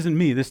 This isn't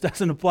me. This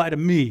doesn't apply to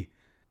me.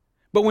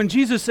 But when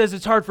Jesus says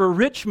it's hard for a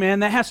rich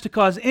man, that has to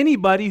cause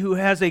anybody who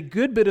has a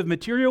good bit of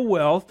material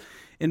wealth,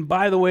 and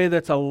by the way,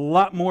 that's a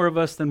lot more of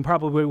us than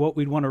probably what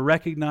we'd want to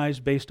recognize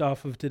based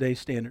off of today's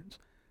standards,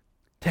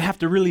 to have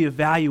to really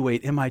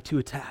evaluate, am I too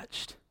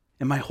attached?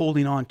 Am I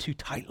holding on too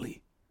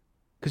tightly?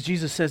 Because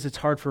Jesus says it's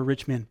hard for a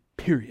rich man,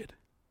 period.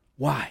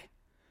 Why?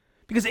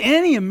 Because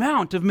any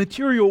amount of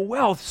material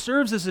wealth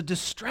serves as a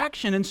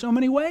distraction in so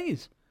many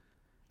ways.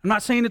 I'm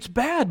not saying it's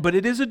bad, but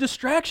it is a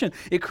distraction.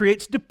 It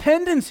creates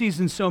dependencies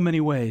in so many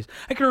ways.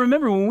 I can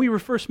remember when we were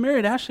first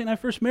married, Ashley and I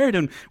first married,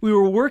 and we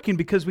were working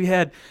because we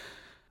had,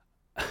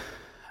 I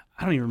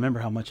don't even remember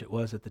how much it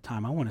was at the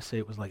time. I want to say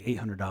it was like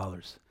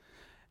 $800.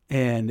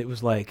 And it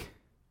was like,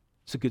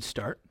 it's a good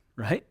start,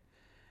 right?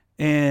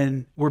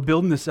 And we're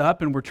building this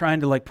up and we're trying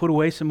to like put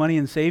away some money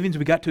in savings.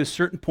 We got to a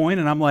certain point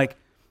and I'm like,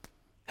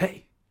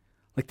 hey,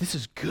 like this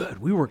is good.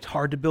 We worked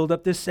hard to build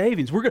up this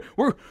savings. We're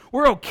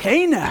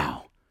okay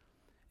now.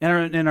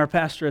 And our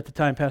pastor at the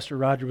time, Pastor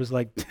Roger, was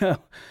like,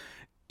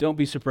 don't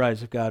be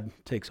surprised if God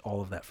takes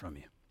all of that from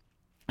you.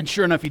 And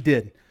sure enough, he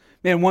did.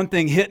 Man, one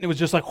thing hit and it was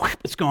just like, whoop,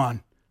 it's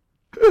gone.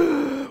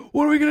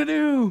 What are we going to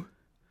do?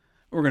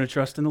 We're going to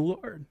trust in the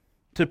Lord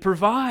to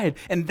provide.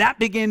 And that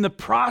began the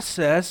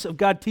process of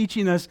God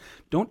teaching us,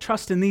 don't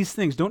trust in these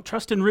things. Don't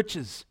trust in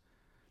riches.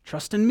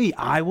 Trust in me.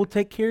 I will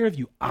take care of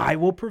you. I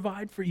will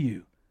provide for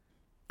you.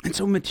 And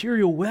so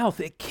material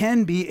wealth, it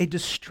can be a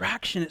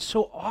distraction. It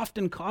so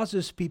often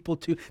causes people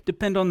to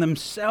depend on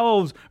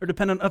themselves or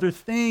depend on other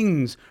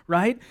things,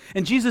 right?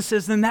 And Jesus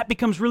says then that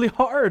becomes really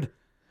hard.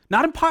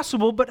 Not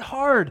impossible, but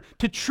hard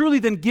to truly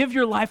then give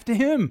your life to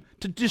him,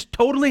 to just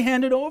totally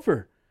hand it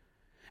over.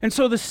 And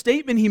so the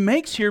statement he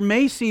makes here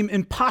may seem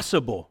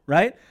impossible,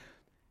 right?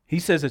 He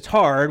says it's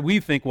hard. We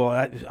think, well,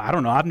 I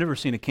don't know. I've never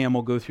seen a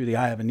camel go through the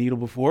eye of a needle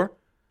before.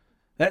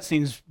 That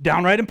seems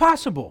downright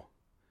impossible.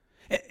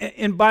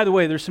 And by the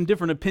way, there's some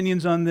different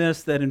opinions on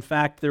this, that in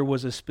fact there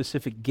was a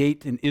specific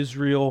gate in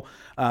Israel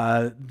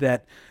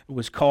that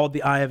was called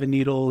the eye of a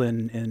needle,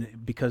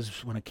 and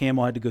because when a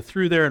camel had to go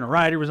through there and a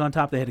rider was on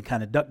top, they had to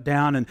kind of duck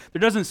down. And there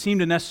doesn't seem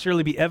to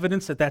necessarily be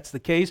evidence that that's the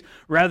case,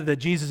 rather that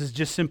Jesus is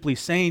just simply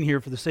saying here,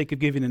 for the sake of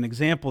giving an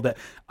example, that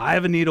eye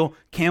of a needle,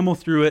 camel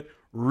through it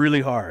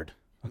really hard,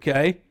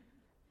 okay?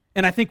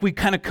 And I think we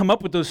kind of come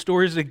up with those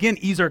stories, again,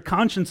 ease our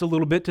conscience a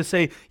little bit to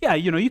say, yeah,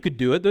 you could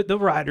do it. The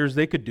riders,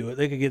 they could do it.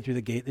 They could get through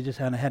the gate. They just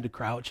had to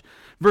crouch.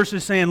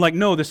 Versus saying, like,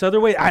 no, this other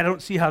way, I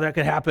don't see how that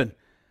could happen,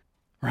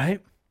 right?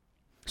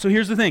 So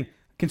here's the thing.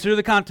 Consider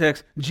the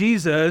context.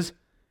 Jesus,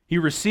 he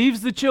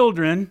receives the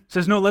children,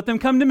 says, no, let them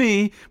come to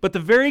me. But the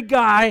very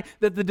guy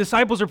that the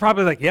disciples are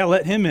probably like, yeah,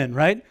 let him in,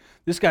 right?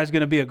 This guy's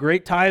going to be a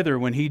great tither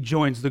when he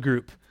joins the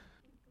group.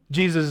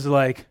 Jesus is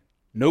like,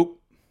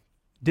 nope,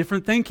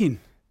 different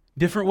thinking.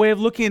 Different way of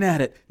looking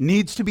at it.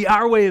 Needs to be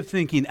our way of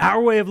thinking,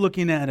 our way of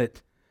looking at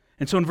it.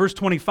 And so in verse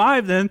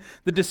 25 then,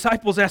 the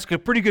disciples ask a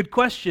pretty good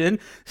question,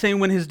 saying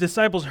when his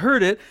disciples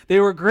heard it, they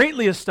were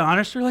greatly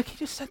astonished. They're like, he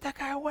just sent that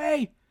guy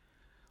away.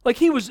 Like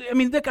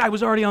that guy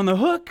was already on the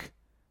hook.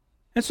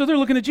 And so they're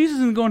looking at Jesus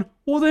and going,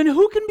 well, then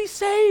who can be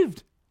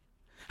saved?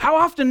 How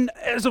often,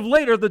 as of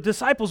late, are the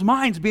disciples'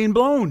 minds being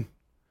blown?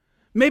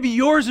 Maybe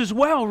yours as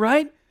well,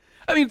 right?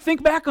 I mean,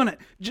 think back on it.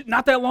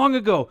 Not that long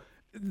ago,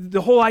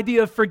 the whole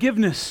idea of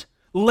forgiveness,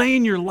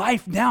 laying your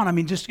life down. I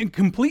mean, just in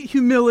complete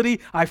humility,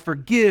 I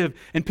forgive.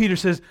 And Peter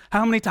says,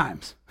 how many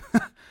times?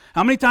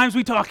 How many times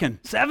we talking?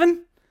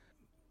 7?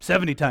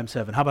 70 times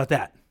 7. How about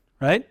that,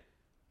 right?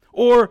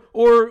 Or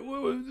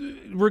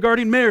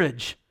regarding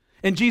marriage.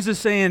 And Jesus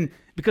saying,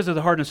 because of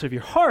the hardness of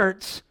your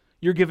hearts,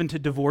 you're given to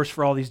divorce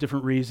for all these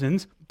different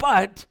reasons,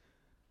 but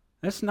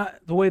that's not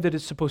the way that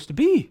it's supposed to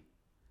be.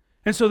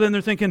 And so then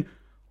they're thinking,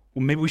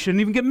 well, maybe we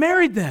shouldn't even get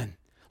married then.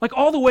 Like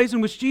all the ways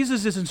in which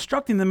Jesus is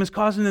instructing them is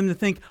causing them to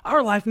think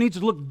our life needs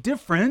to look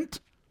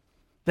different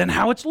than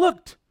how it's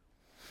looked.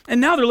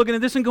 And now they're looking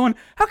at this and going,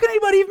 how can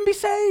anybody even be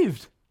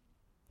saved?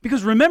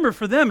 Because remember,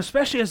 for them,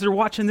 especially as they're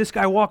watching this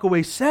guy walk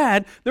away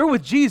sad, they're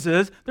with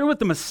Jesus, they're with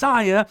the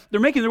Messiah, they're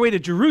making their way to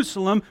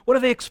Jerusalem. What are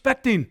they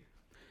expecting?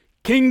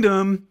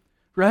 Kingdom,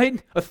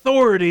 right?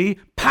 Authority,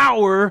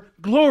 power,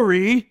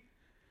 glory.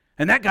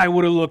 And that guy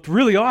would have looked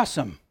really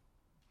awesome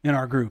in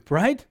our group,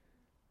 right?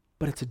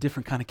 But it's a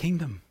different kind of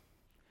kingdom.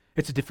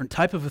 It's a different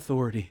type of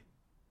authority.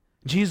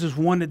 Jesus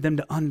wanted them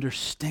to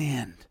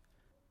understand.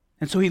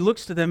 And so he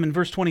looks to them in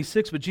verse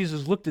 26, but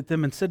Jesus looked at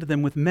them and said to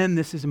them, with men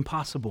this is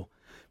impossible,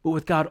 but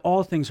with God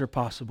all things are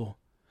possible.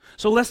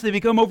 So lest they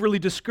become overly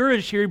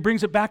discouraged here, he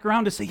brings it back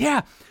around to say,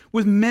 yeah,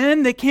 with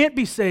men they can't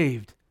be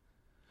saved.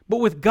 But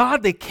with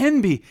God, they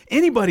can be.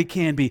 Anybody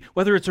can be,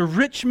 whether it's a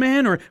rich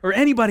man or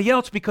anybody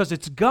else, because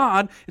it's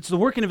God. It's the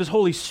working of his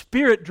Holy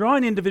Spirit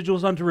drawing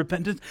individuals unto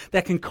repentance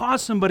that can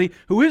cause somebody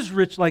who is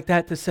rich like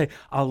that to say,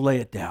 I'll lay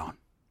it down.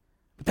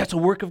 But that's a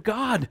work of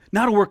God,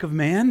 not a work of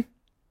man.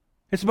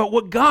 It's about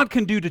what God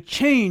can do to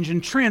change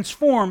and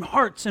transform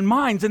hearts and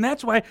minds. And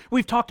that's why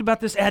we've talked about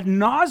this ad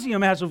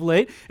nauseum as of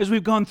late, as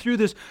we've gone through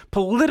this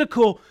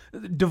political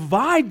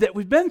divide that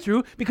we've been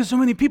through, because so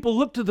many people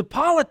look to the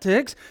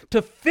politics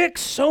to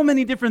fix so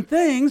many different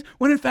things,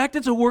 when in fact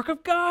it's a work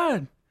of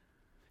God.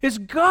 It's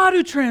God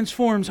who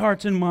transforms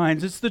hearts and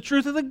minds. It's the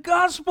truth of the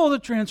gospel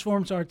that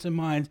transforms hearts and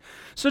minds.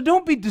 So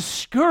don't be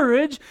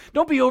discouraged.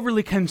 Don't be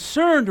overly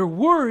concerned or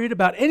worried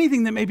about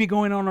anything that may be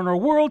going on in our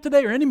world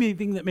today or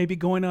anything that may be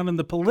going on in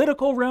the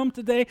political realm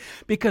today,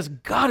 because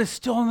God is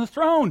still on the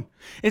throne.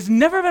 It's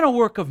never been a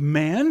work of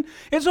man.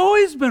 It's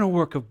always been a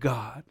work of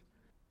God.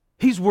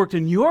 He's worked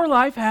in your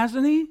life,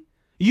 hasn't he?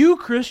 You,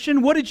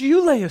 Christian, what did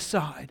you lay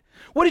aside?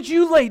 What did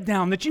you lay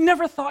down that you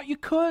never thought you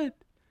could?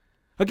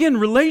 Again,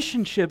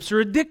 relationships or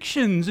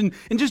addictions and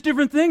just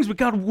different things, but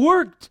God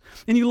worked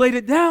and you laid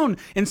it down.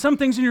 And some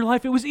things in your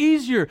life, it was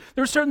easier.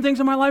 There were certain things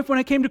in my life when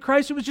I came to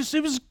Christ, it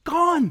was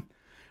gone.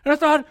 And I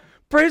thought,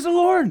 praise the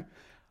Lord.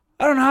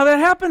 I don't know how that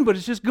happened, but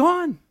it's just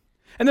gone.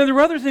 And then there were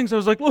other things I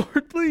was like,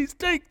 Lord, please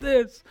take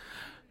this.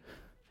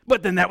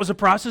 But then that was a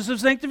process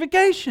of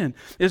sanctification,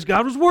 as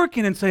God was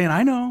working and saying,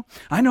 I know,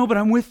 but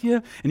I'm with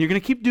you, and you're going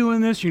to keep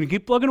doing this, you're going to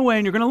keep plugging away,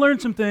 and you're going to learn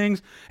some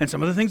things, and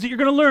some of the things that you're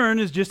going to learn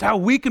is just how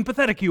weak and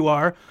pathetic you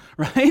are,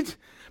 right?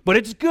 But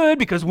it's good,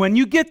 because when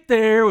you get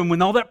there, and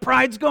when all that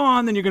pride's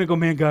gone, then you're going to go,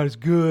 man, God is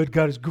good,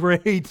 God is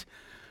great,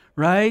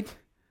 right?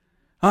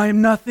 I am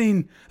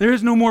nothing. There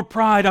is no more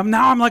pride. I'm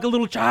like a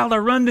little child. I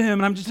run to him,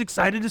 and I'm just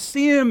excited to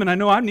see him, and I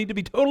know I need to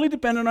be totally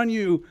dependent on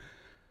you.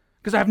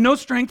 Because I have no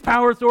strength,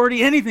 power,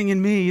 authority, anything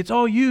in me. It's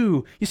all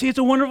you. You see, it's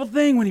a wonderful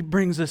thing when he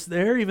brings us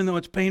there, even though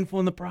it's painful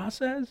in the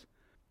process.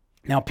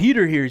 Now,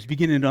 Peter here is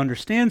beginning to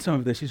understand some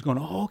of this. He's going,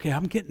 oh, okay,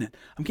 I'm getting it.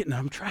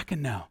 I'm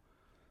tracking now.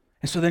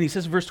 And so then he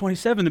says in verse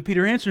 27, and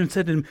Peter answered and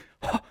said to him,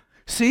 oh,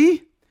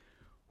 see,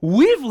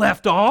 we've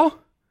left all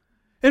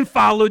and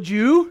followed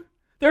you.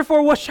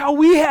 Therefore, what shall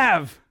we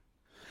have?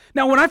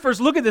 Now, when I first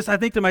look at this, I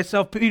think to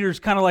myself, Peter's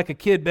kind of like a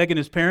kid begging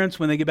his parents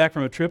when they get back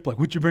from a trip, like,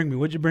 what'd you bring me?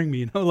 What'd you bring me?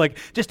 You know, like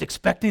just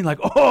expecting, like,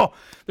 oh,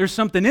 there's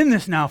something in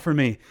this now for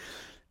me.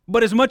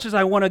 But as much as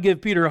I want to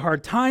give Peter a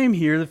hard time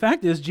here, the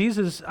fact is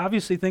Jesus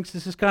obviously thinks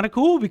this is kind of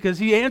cool because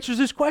he answers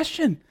this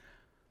question.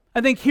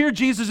 I think here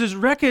Jesus is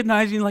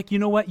recognizing, like, you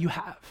know what? You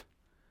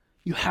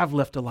have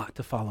left a lot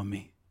to follow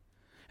me.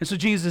 And so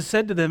Jesus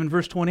said to them in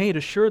verse 28,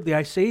 assuredly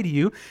I say to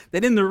you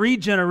that in the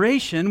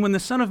regeneration, when the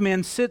Son of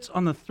Man sits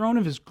on the throne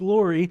of his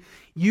glory,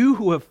 you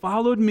who have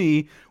followed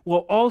me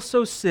will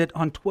also sit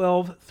on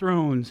 12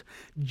 thrones,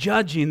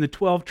 judging the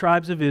 12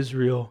 tribes of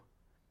Israel.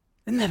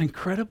 Isn't that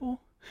incredible?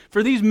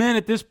 For these men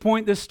at this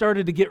point, this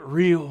started to get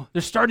real.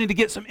 They're starting to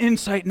get some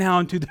insight now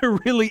into there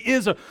really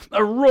is a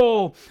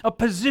role, a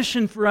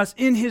position for us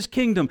in his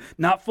kingdom,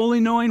 not fully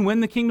knowing when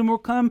the kingdom will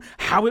come,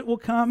 how it will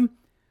come.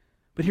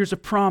 But here's a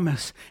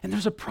promise, and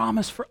there's a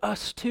promise for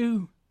us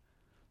too,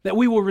 that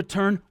we will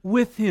return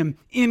with him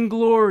in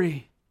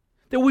glory,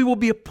 that we will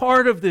be a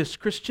part of this,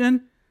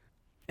 Christian.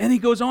 And he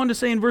goes on to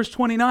say in verse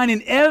 29,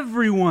 and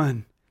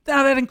everyone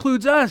Now that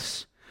includes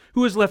us,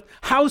 who has left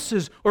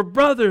houses or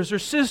brothers or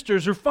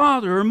sisters or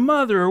father or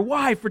mother or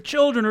wife or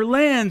children or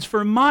lands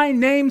for my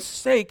name's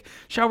sake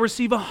shall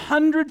receive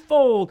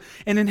 100-fold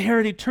and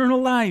inherit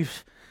eternal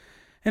life.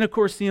 And of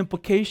course, the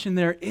implication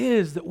there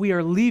is that we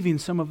are leaving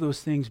some of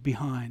those things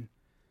behind.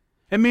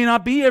 It may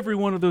not be every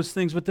one of those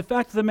things, but the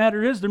fact of the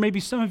matter is there may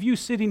be some of you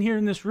sitting here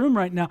in this room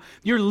right now,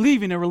 you're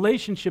leaving a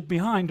relationship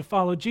behind to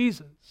follow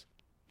Jesus.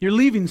 You're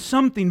leaving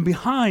something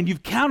behind.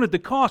 You've counted the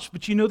cost,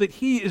 but you know that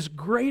He is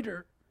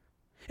greater.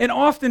 And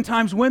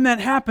oftentimes when that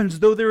happens,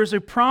 though there is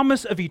a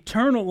promise of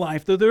eternal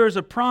life, though there is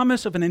a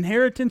promise of an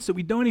inheritance that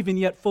we don't even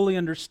yet fully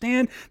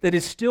understand, that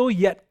is still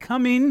yet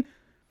coming,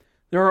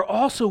 there are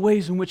also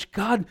ways in which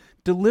God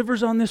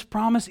delivers on this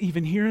promise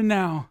even here and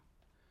now.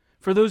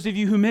 For those of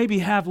you who maybe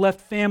have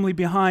left family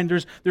behind,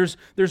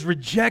 there's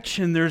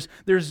rejection, there's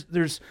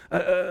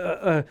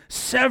a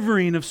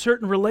severing of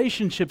certain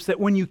relationships that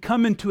when you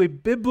come into a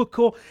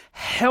biblical,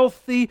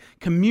 healthy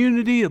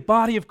community, a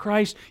body of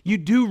Christ, you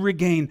do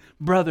regain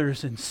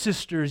brothers and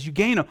sisters. You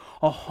gain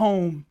a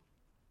home.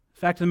 The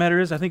fact of the matter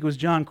is, I think it was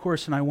John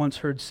Corson I once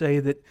heard say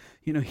that,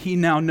 he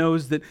now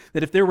knows that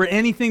if there were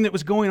anything that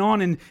was going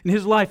on in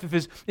his life,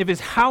 if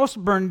his house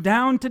burned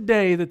down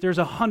today, that there's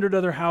 100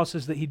 other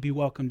houses that he'd be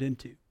welcomed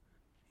into.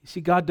 You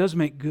see, God does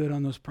make good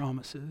on those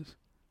promises.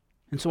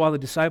 And so while the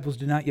disciples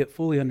do not yet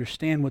fully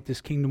understand what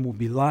this kingdom will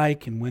be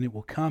like and when it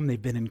will come,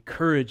 they've been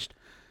encouraged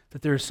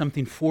that there is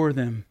something for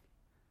them.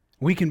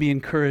 We can be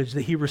encouraged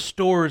that He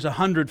restores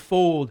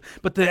 100-fold.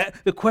 But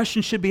the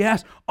question should be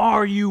asked,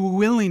 are you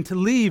willing to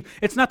leave?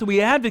 It's not that we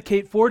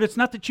advocate for it. It's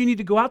not that you need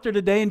to go out there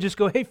today and just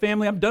go, hey,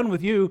 family, I'm done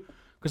with you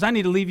because I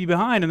need to leave you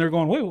behind. And they're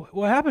going, wait,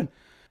 what happened?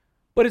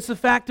 But it's the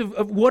fact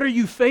of what are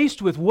you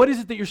faced with? What is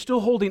it that you're still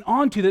holding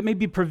on to that may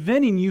be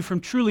preventing you from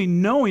truly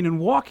knowing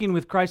and walking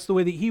with Christ the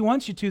way that He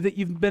wants you to, that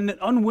you've been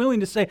unwilling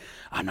to say,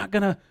 I'm not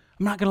gonna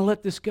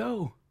let this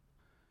go.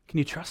 Can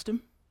you trust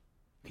Him?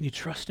 Can you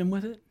trust Him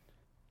with it?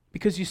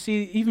 Because you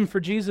see, even for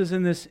Jesus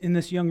in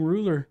this young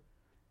ruler,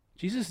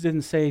 Jesus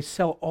didn't say,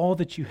 sell all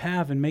that you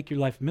have and make your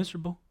life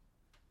miserable.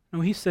 No,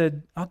 He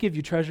said, I'll give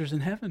you treasures in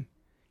heaven.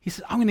 He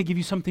said, I'm going to give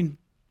you something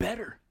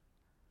better.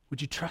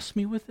 Would you trust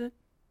me with it?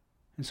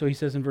 And so He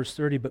says in verse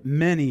 30, but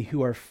many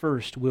who are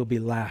first will be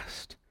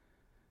last,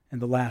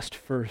 and the last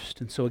first.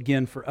 And so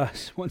again, for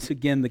us, once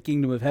again, the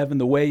kingdom of heaven,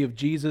 the way of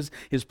Jesus,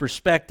 His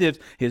perspectives,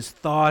 His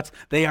thoughts,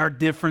 they are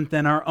different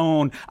than our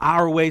own.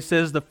 Our way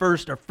says the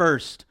first are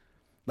first,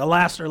 the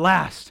last are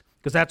last,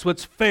 because that's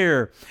what's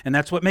fair, and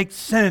that's what makes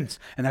sense,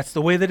 and that's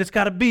the way that it's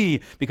got to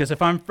be. Because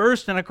if I'm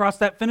first and I cross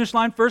that finish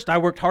line first, I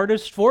worked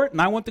hardest for it,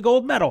 and I want the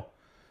gold medal.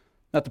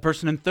 Not the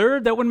person in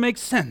third, that wouldn't make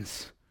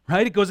sense.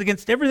 Right? It goes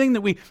against everything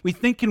that we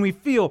think and we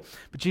feel.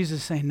 But Jesus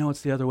is saying, no,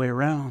 it's the other way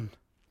around.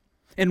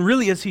 And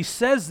really, as He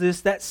says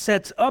this, that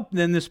sets up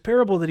then this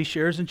parable that He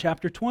shares in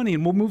chapter 20.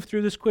 And we'll move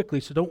through this quickly,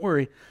 so don't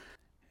worry.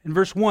 In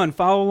verse 1,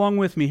 follow along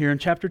with me here in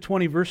chapter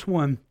 20, verse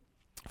 1.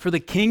 For the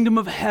kingdom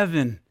of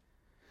heaven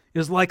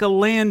is like a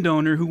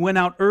landowner who went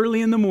out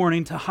early in the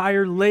morning to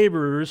hire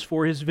laborers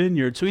for his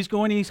vineyard. So he's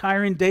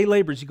hiring day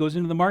laborers. He goes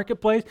into the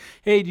marketplace.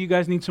 Hey, do you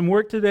guys need some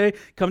work today?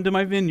 Come to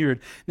my vineyard.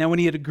 Now, when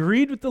he had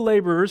agreed with the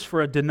laborers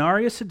for a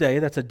denarius a day,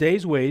 that's a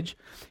day's wage,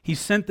 he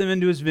sent them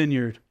into his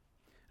vineyard.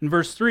 In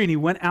verse 3, and he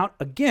went out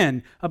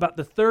again about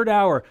the third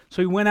hour.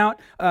 So he went out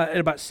at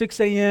about 6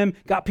 a.m.,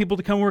 got people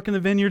to come work in the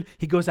vineyard.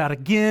 He goes out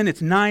again,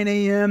 it's 9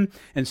 a.m.,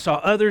 and saw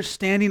others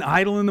standing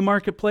idle in the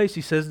marketplace.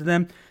 He says to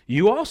them,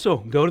 you also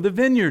go to the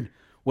vineyard.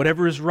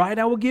 Whatever is right,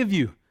 I will give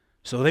you.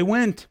 So they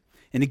went.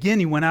 And again,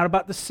 he went out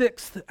about the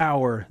 6th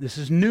hour. This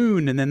is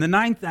noon. And then the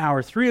 9th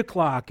hour, 3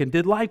 o'clock, and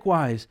did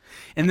likewise.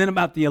 And then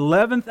about the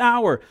 11th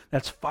hour,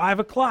 that's 5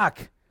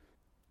 o'clock.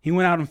 He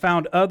went out and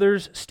found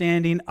others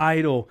standing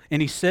idle.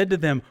 And he said to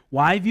them,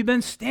 why have you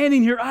been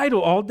standing here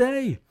idle all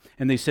day?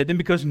 And they said to him,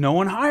 because no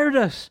one hired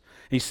us.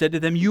 And he said to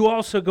them, you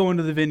also go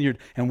into the vineyard,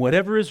 and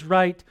whatever is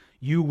right,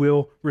 you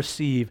will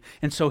receive.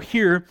 And so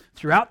here,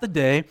 throughout the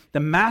day, the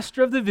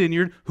master of the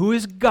vineyard, who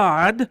is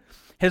God,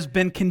 has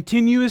been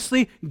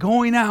continuously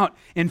going out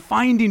and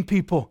finding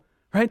people.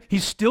 Right?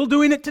 He's still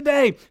doing it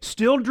today,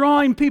 still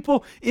drawing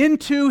people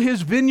into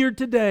His vineyard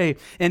today.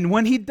 And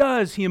when He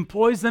does, He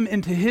employs them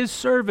into His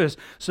service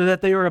so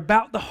that they are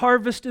about the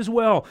harvest as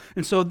well.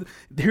 And so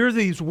here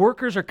these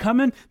workers are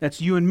coming. That's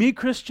you and me,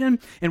 Christian.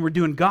 And we're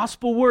doing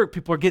gospel work.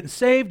 People are getting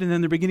saved, and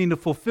then they're beginning to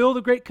fulfill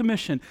the Great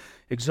Commission.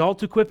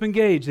 Exalt, equip,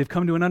 engage. They've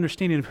come to an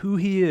understanding of who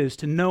He is,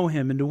 to know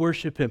Him and to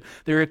worship Him.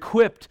 They're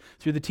equipped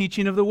through the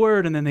teaching of the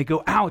Word, and then they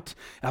go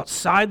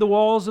outside the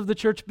walls of the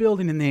church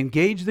building, and they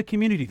engage the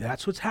community.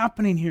 That's what's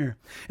happening here.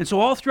 And so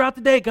all throughout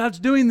the day, God's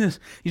doing this.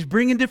 He's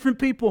bringing different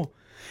people.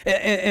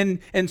 And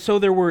so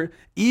there were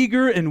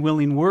eager and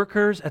willing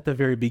workers at the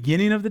very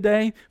beginning of the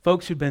day,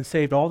 folks who'd been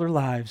saved all their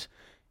lives.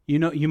 You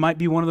know, you might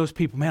be one of those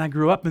people, man, I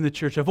grew up in the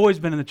church. I've always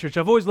been in the church.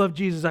 I've always loved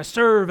Jesus. I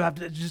serve. I've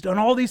just done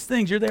all these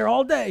things. You're there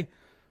all day.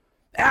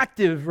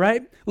 Active,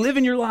 right?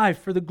 Living your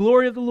life for the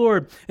glory of the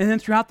Lord. And then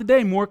throughout the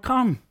day, more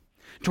come.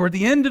 Toward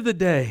the end of the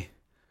day,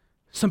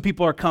 Some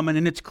people are coming,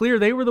 and it's clear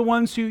they were the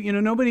ones who,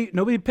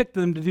 nobody picked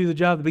them to do the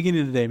job at the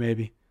beginning of the day,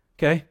 maybe,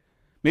 okay?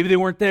 Maybe they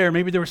weren't there.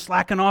 Maybe they were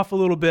slacking off a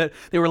little bit.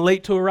 They were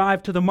late to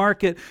arrive to the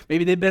market.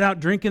 Maybe they'd been out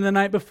drinking the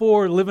night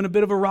before, living a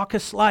bit of a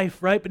raucous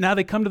life, right? But now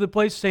they come to the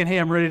place saying, hey,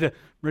 I'm ready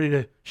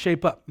to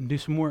shape up and do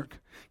some work.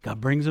 God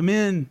brings them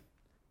in.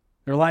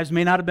 Their lives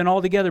may not have been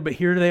all together, but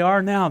here they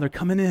are now. They're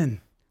coming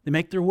in. They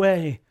make their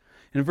way.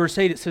 And in verse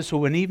 8 it says, so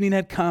when evening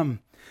had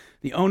come,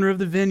 the owner of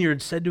the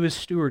vineyard said to his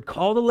steward,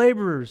 call the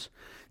laborers,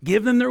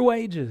 give them their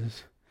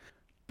wages,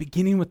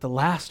 beginning with the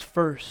last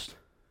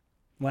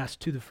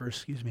to the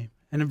first.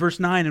 And in verse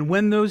 9, and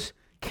when those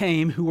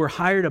came who were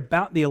hired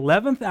about the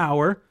 11th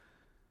hour,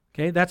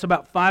 okay, that's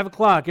about 5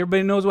 o'clock.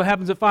 Everybody knows what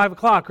happens at 5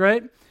 o'clock,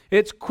 right?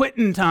 It's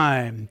quitting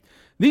time.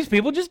 These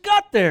people just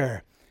got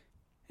there.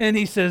 And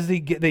he says they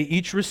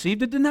each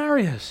received a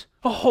denarius,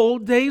 a whole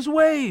day's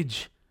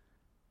wage.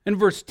 In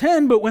verse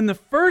 10, but when the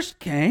first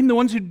came, the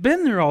ones who'd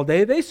been there all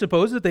day, they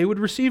supposed that they would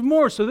receive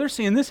more. So they're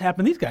seeing this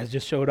happen. These guys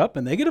just showed up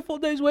and they get a full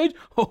day's wage.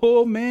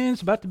 Oh man,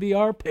 it's about to be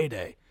our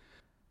payday.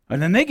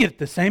 And then they get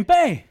the same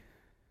pay.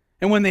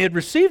 And when they had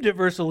received it,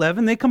 verse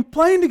 11, they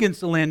complained against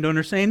the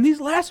landowner, saying,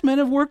 these last men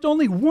have worked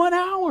only 1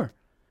 hour,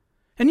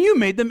 and you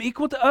made them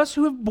equal to us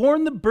who have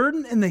borne the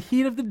burden in the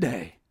heat of the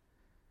day.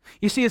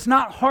 You see, it's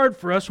not hard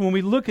for us when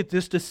we look at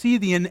this to see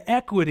the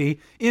inequity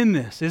in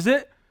this, is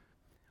it?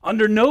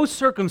 Under no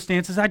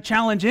circumstances, I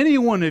challenge any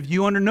one of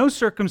you, under no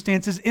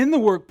circumstances in the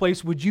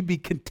workplace would you be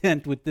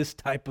content with this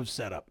type of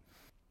setup,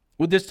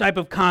 with this type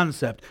of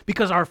concept,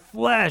 because our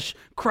flesh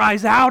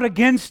cries out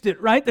against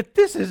it, right? That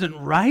this isn't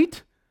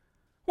right.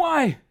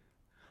 Why?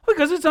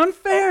 Because it's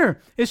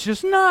unfair. It's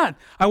just not.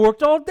 I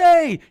worked all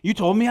day. You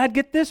told me I'd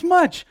get this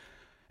much.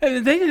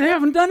 They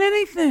haven't done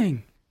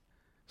anything.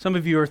 Some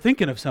of you are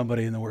thinking of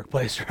somebody in the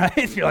workplace,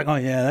 right? You're like, oh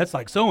yeah, that's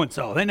like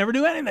so-and-so. They never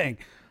do anything.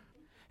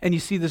 And you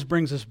see, this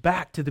brings us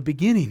back to the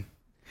beginning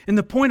and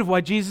the point of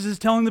why Jesus is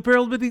telling the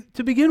parable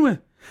to begin with.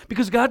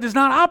 Because God does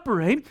not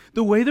operate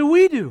the way that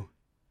we do.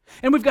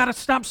 And we've got to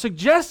stop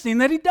suggesting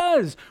that he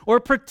does, or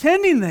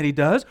pretending that he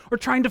does, or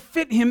trying to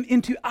fit him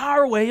into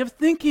our way of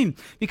thinking,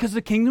 because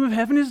the kingdom of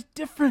heaven is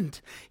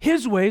different.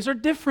 His ways are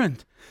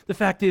different. The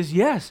fact is,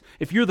 yes,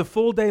 if you're the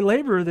full day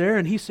laborer there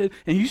and you said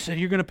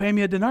you're going to pay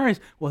me a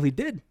denarius, well, he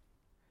did.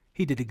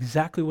 He did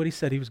exactly what he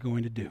said he was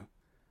going to do,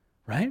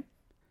 right?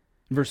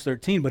 In verse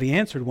 13, but he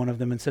answered one of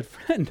them and said,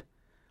 friend,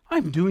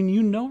 I'm doing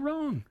you no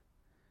wrong.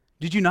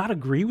 Did you not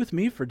agree with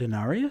me for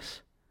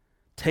denarius?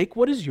 Take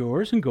what is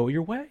yours and go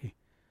your way.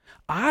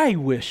 I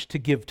wish to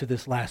give to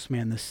this last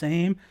man the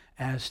same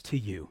as to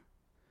you.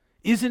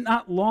 Is it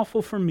not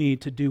lawful for me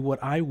to do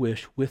what I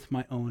wish with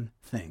my own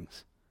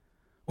things?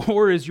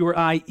 Or is your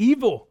eye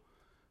evil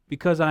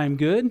because I am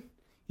good?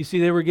 You see,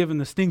 they were giving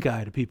the stink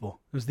eye to people.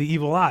 It was the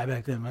evil eye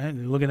back then, right?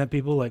 They're looking at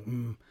people like,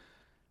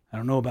 I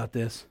don't know about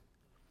this.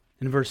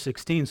 In verse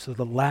 16, so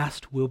the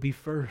last will be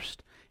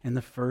first, and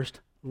the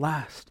first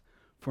last.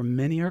 For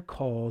many are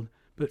called,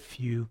 but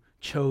few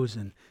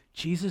chosen.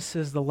 Jesus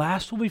says the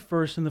last will be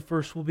first, and the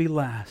first will be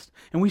last.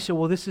 And we say,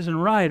 well, this isn't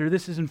right, or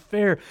this isn't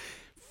fair.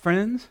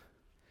 Friends,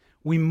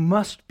 we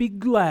must be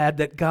glad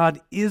that God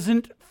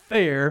isn't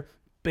fair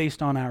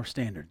based on our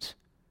standards.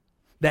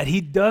 That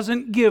he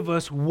doesn't give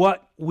us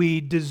what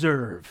we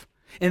deserve.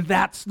 And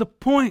that's the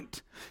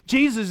point.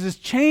 Jesus is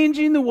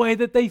changing the way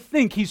that they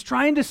think. He's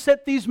trying to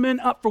set these men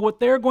up for what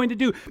they're going to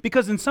do.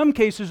 Because in some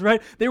cases,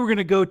 right, they were going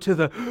to go to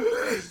the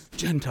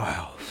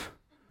Gentiles.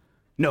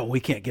 No,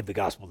 we can't give the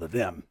gospel to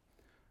them,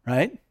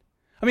 right?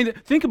 I mean,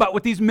 think about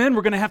what these men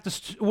were going to have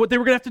to, what they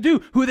were going to have to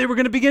do, who they were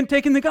going to begin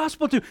taking the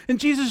gospel to. And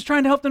Jesus is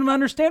trying to help them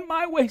understand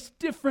my way's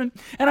different.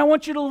 And I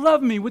want you to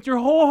love me with your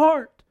whole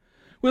heart.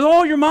 With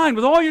all your mind,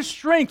 with all your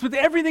strength, with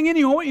everything in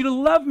you, I want you to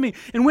love me.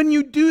 And when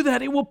you do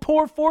that, it will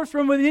pour forth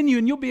from within you,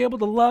 and you'll be able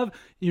to love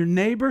your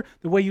neighbor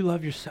the way you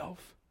love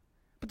yourself.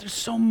 But there's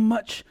so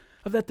much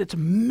of that that's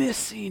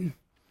missing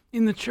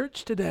in the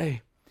church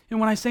today.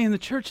 And when I say in the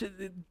church,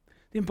 the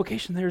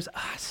implication there is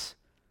us.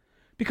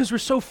 Because we're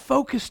so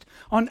focused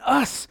on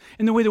us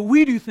and the way that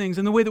we do things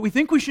and the way that we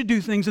think we should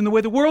do things and the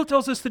way the world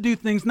tells us to do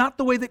things, not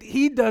the way that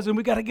he does. And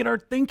we got to get our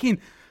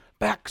thinking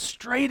back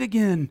straight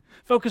again,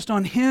 focused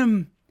on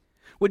him.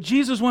 What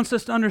Jesus wants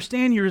us to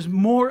understand here is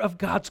more of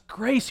God's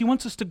grace. He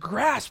wants us to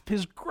grasp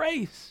his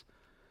grace.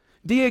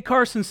 D.A.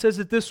 Carson says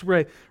it this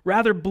way,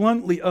 rather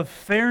bluntly, of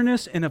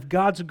fairness and of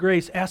God's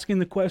grace, asking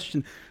the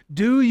question,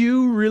 do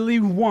you really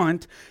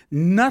want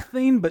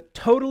nothing but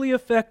totally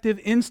effective,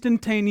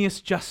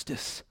 instantaneous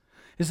justice?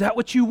 Is that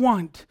what you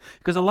want?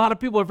 Because a lot of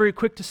people are very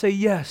quick to say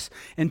yes.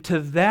 And to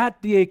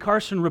that, D.A.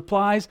 Carson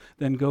replies,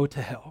 then go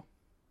to hell.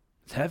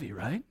 It's heavy,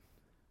 right?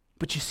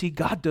 But you see,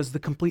 God does the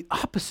complete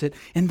opposite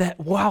in that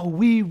while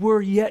we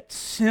were yet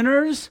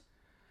sinners,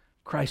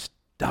 Christ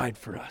died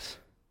for us.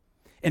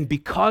 And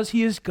because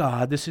he is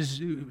God, this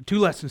is 2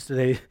 lessons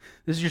today.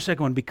 This is your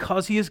second one.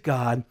 Because he is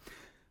God,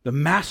 the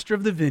master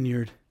of the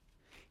vineyard,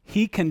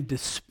 he can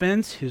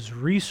dispense his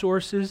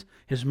resources,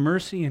 his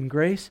mercy and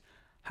grace,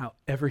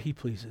 however he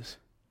pleases.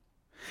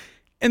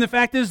 And the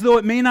fact is, though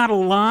it may not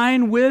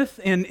align with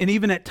and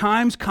even at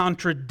times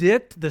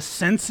contradict the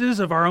senses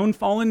of our own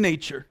fallen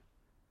nature,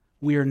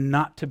 we are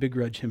not to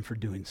begrudge him for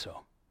doing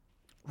so.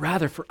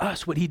 Rather, for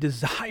us, what he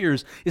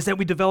desires is that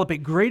we develop a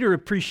greater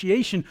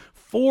appreciation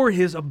for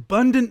his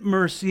abundant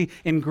mercy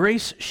and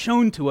grace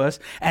shown to us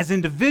as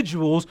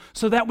individuals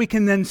so that we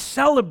can then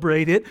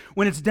celebrate it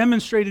when it's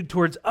demonstrated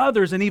towards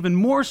others, and even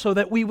more so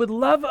that we would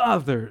love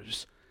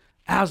others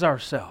as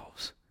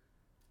ourselves,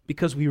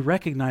 because we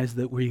recognize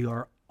that we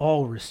are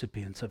all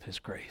recipients of his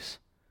grace,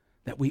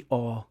 that we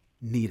all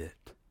need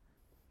it.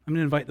 I'm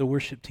going to invite the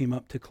worship team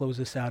up to close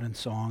us out in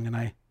song, and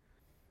I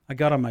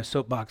got on my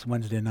soapbox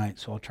Wednesday night,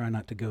 so I'll try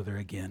not to go there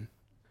again.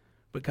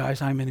 But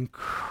guys, I'm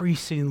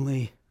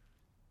increasingly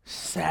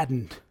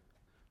saddened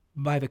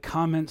by the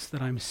comments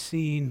that I'm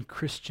seeing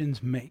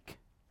Christians make,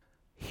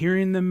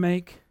 hearing them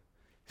make,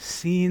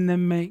 seeing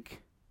them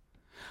make.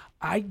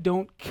 I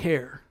don't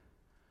care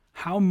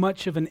how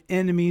much of an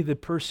enemy the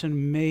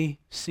person may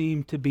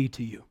seem to be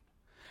to you,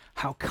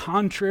 how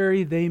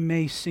contrary they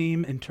may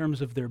seem in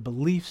terms of their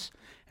beliefs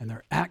and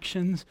their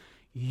actions.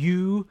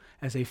 You,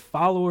 as a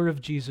follower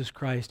of Jesus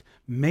Christ,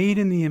 made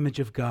in the image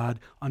of God,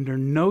 under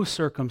no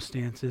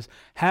circumstances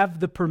have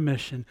the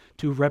permission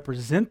to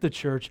represent the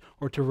church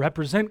or to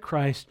represent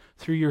Christ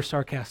through your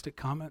sarcastic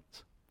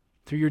comments,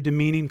 through your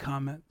demeaning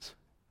comments.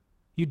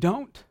 You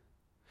don't.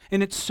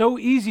 And it's so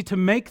easy to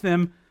make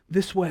them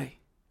this way,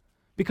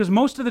 because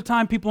most of the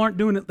time people aren't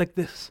doing it like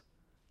this.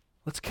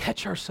 Let's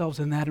catch ourselves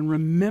in that and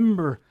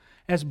remember,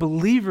 as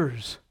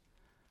believers,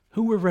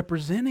 who we're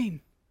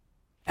representing.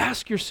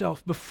 Ask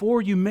yourself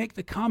before you make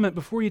the comment,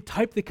 before you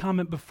type the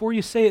comment, before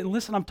you say it. And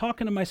listen, I'm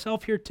talking to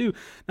myself here too.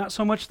 Not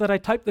so much that I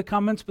type the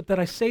comments, but that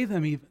I say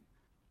them even.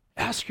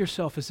 Ask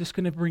yourself, is this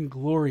going to bring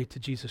glory to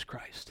Jesus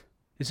Christ?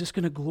 Is this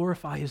going to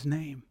glorify his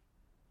name?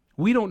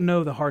 We don't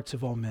know the hearts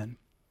of all men.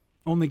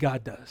 Only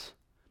God does.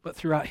 But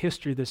throughout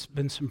history, there's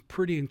been some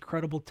pretty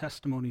incredible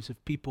testimonies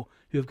of people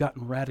who have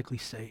gotten radically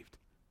saved,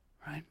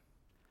 right?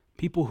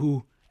 People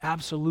who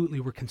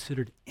absolutely were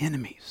considered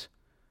enemies,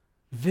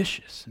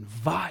 vicious and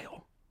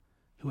vile,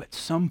 who at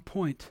some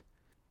point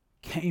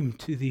came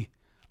to the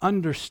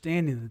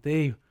understanding that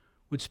they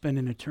would spend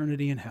an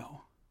eternity in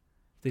hell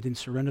if they didn't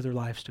surrender their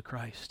lives to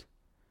Christ.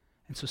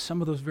 And so some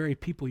of those very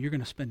people you're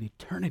going to spend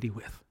eternity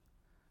with,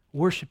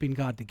 worshiping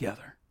God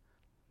together.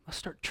 Let's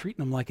start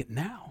treating them like it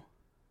now,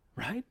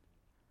 right?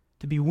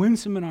 To be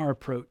winsome in our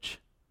approach,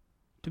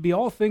 to be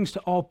all things to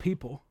all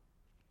people.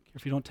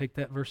 If you don't take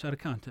that verse out of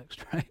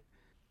context, right?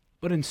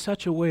 But in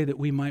such a way that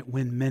we might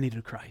win many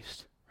to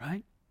Christ,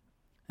 right?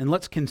 And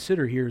let's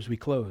consider here as we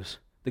close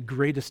the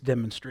greatest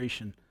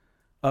demonstration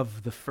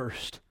of the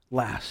first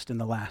last and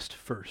the last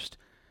first.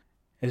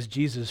 As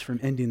Jesus, from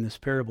ending this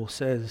parable,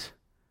 says,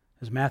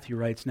 as Matthew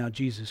writes, now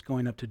Jesus,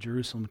 going up to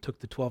Jerusalem, took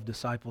the 12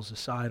 disciples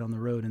aside on the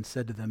road and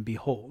said to them,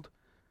 behold,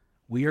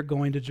 we are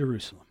going to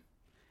Jerusalem,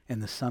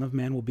 and the Son of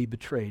Man will be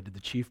betrayed to the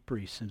chief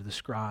priests and to the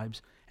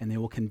scribes, and they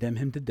will condemn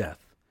him to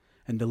death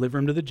and deliver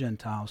him to the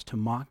Gentiles to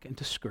mock and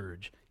to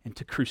scourge and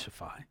to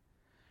crucify.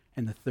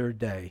 And the third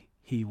day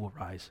he will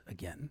rise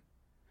again.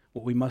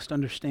 What we must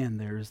understand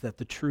there is that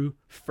the true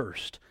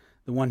first,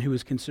 the one who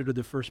is considered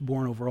the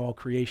firstborn over all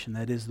creation,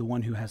 that is the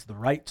one who has the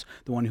rights,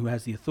 the one who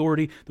has the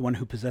authority, the one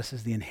who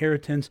possesses the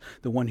inheritance,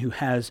 the one who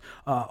has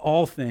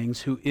all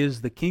things, who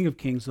is the King of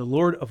kings, the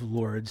Lord of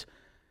lords,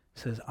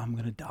 says, I'm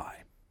going to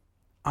die.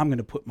 I'm going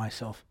to put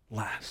myself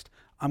last.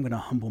 I'm going to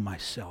humble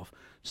myself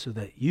so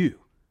that you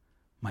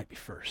might be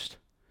first.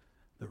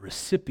 The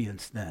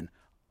recipients then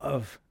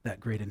of that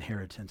great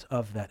inheritance,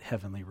 of that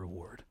heavenly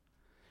reward.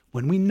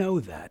 When we know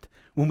that,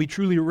 when we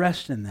truly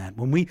rest in that,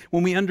 when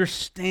we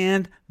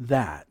understand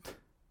that,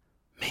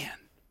 man,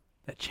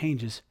 that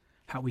changes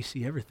how we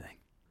see everything.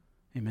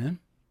 Amen?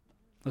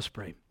 Let's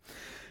pray.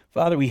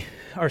 Father, we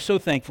are so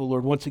thankful,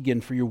 Lord, once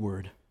again for your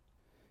word.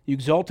 You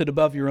exalt it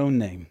above your own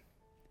name.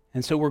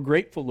 And so we're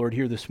grateful, Lord,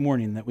 here this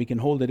morning that we can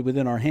hold it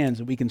within our hands,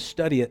 that we can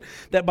study it,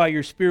 that by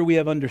your Spirit we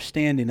have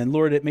understanding. And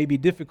Lord, it may be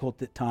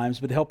difficult at times,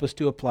 but help us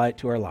to apply it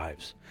to our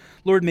lives.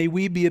 Lord, may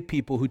we be a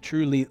people who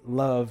truly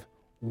love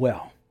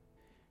well,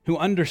 who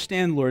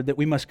understand, Lord, that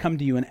we must come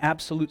to you in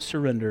absolute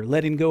surrender,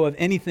 letting go of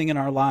anything in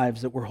our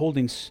lives that we're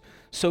holding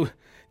so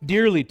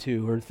dearly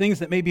to, or things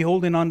that may be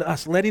holding on to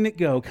us, letting it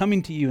go,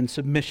 coming to you in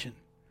submission,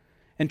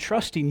 and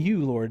trusting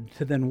you, Lord,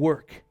 to then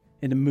work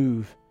and to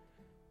move,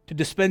 to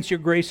dispense your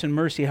grace and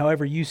mercy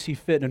however you see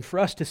fit, and for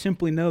us to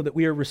simply know that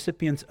we are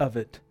recipients of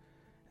it.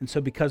 And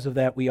so because of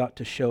that, we ought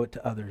to show it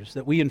to others,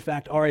 that we in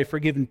fact are a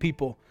forgiven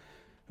people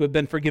who have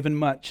been forgiven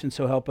much, and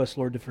so help us,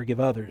 Lord, to forgive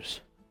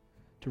others,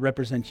 to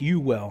represent you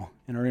well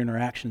in our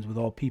interactions with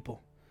all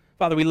people.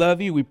 Father, we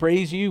love you, we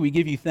praise you, we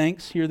give you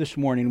thanks here this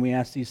morning. We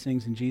ask these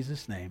things in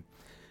Jesus' name.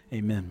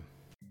 Amen.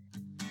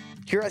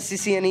 Here at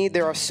CCNE,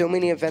 there are so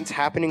many events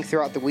happening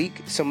throughout the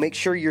week, so make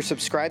sure you're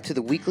subscribed to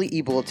the weekly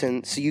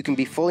e-bulletin so you can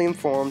be fully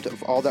informed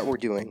of all that we're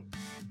doing.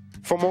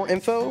 For more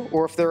info,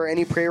 or if there are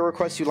any prayer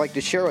requests you'd like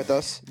to share with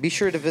us, be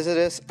sure to visit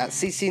us at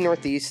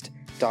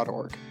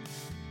ccnortheast.org.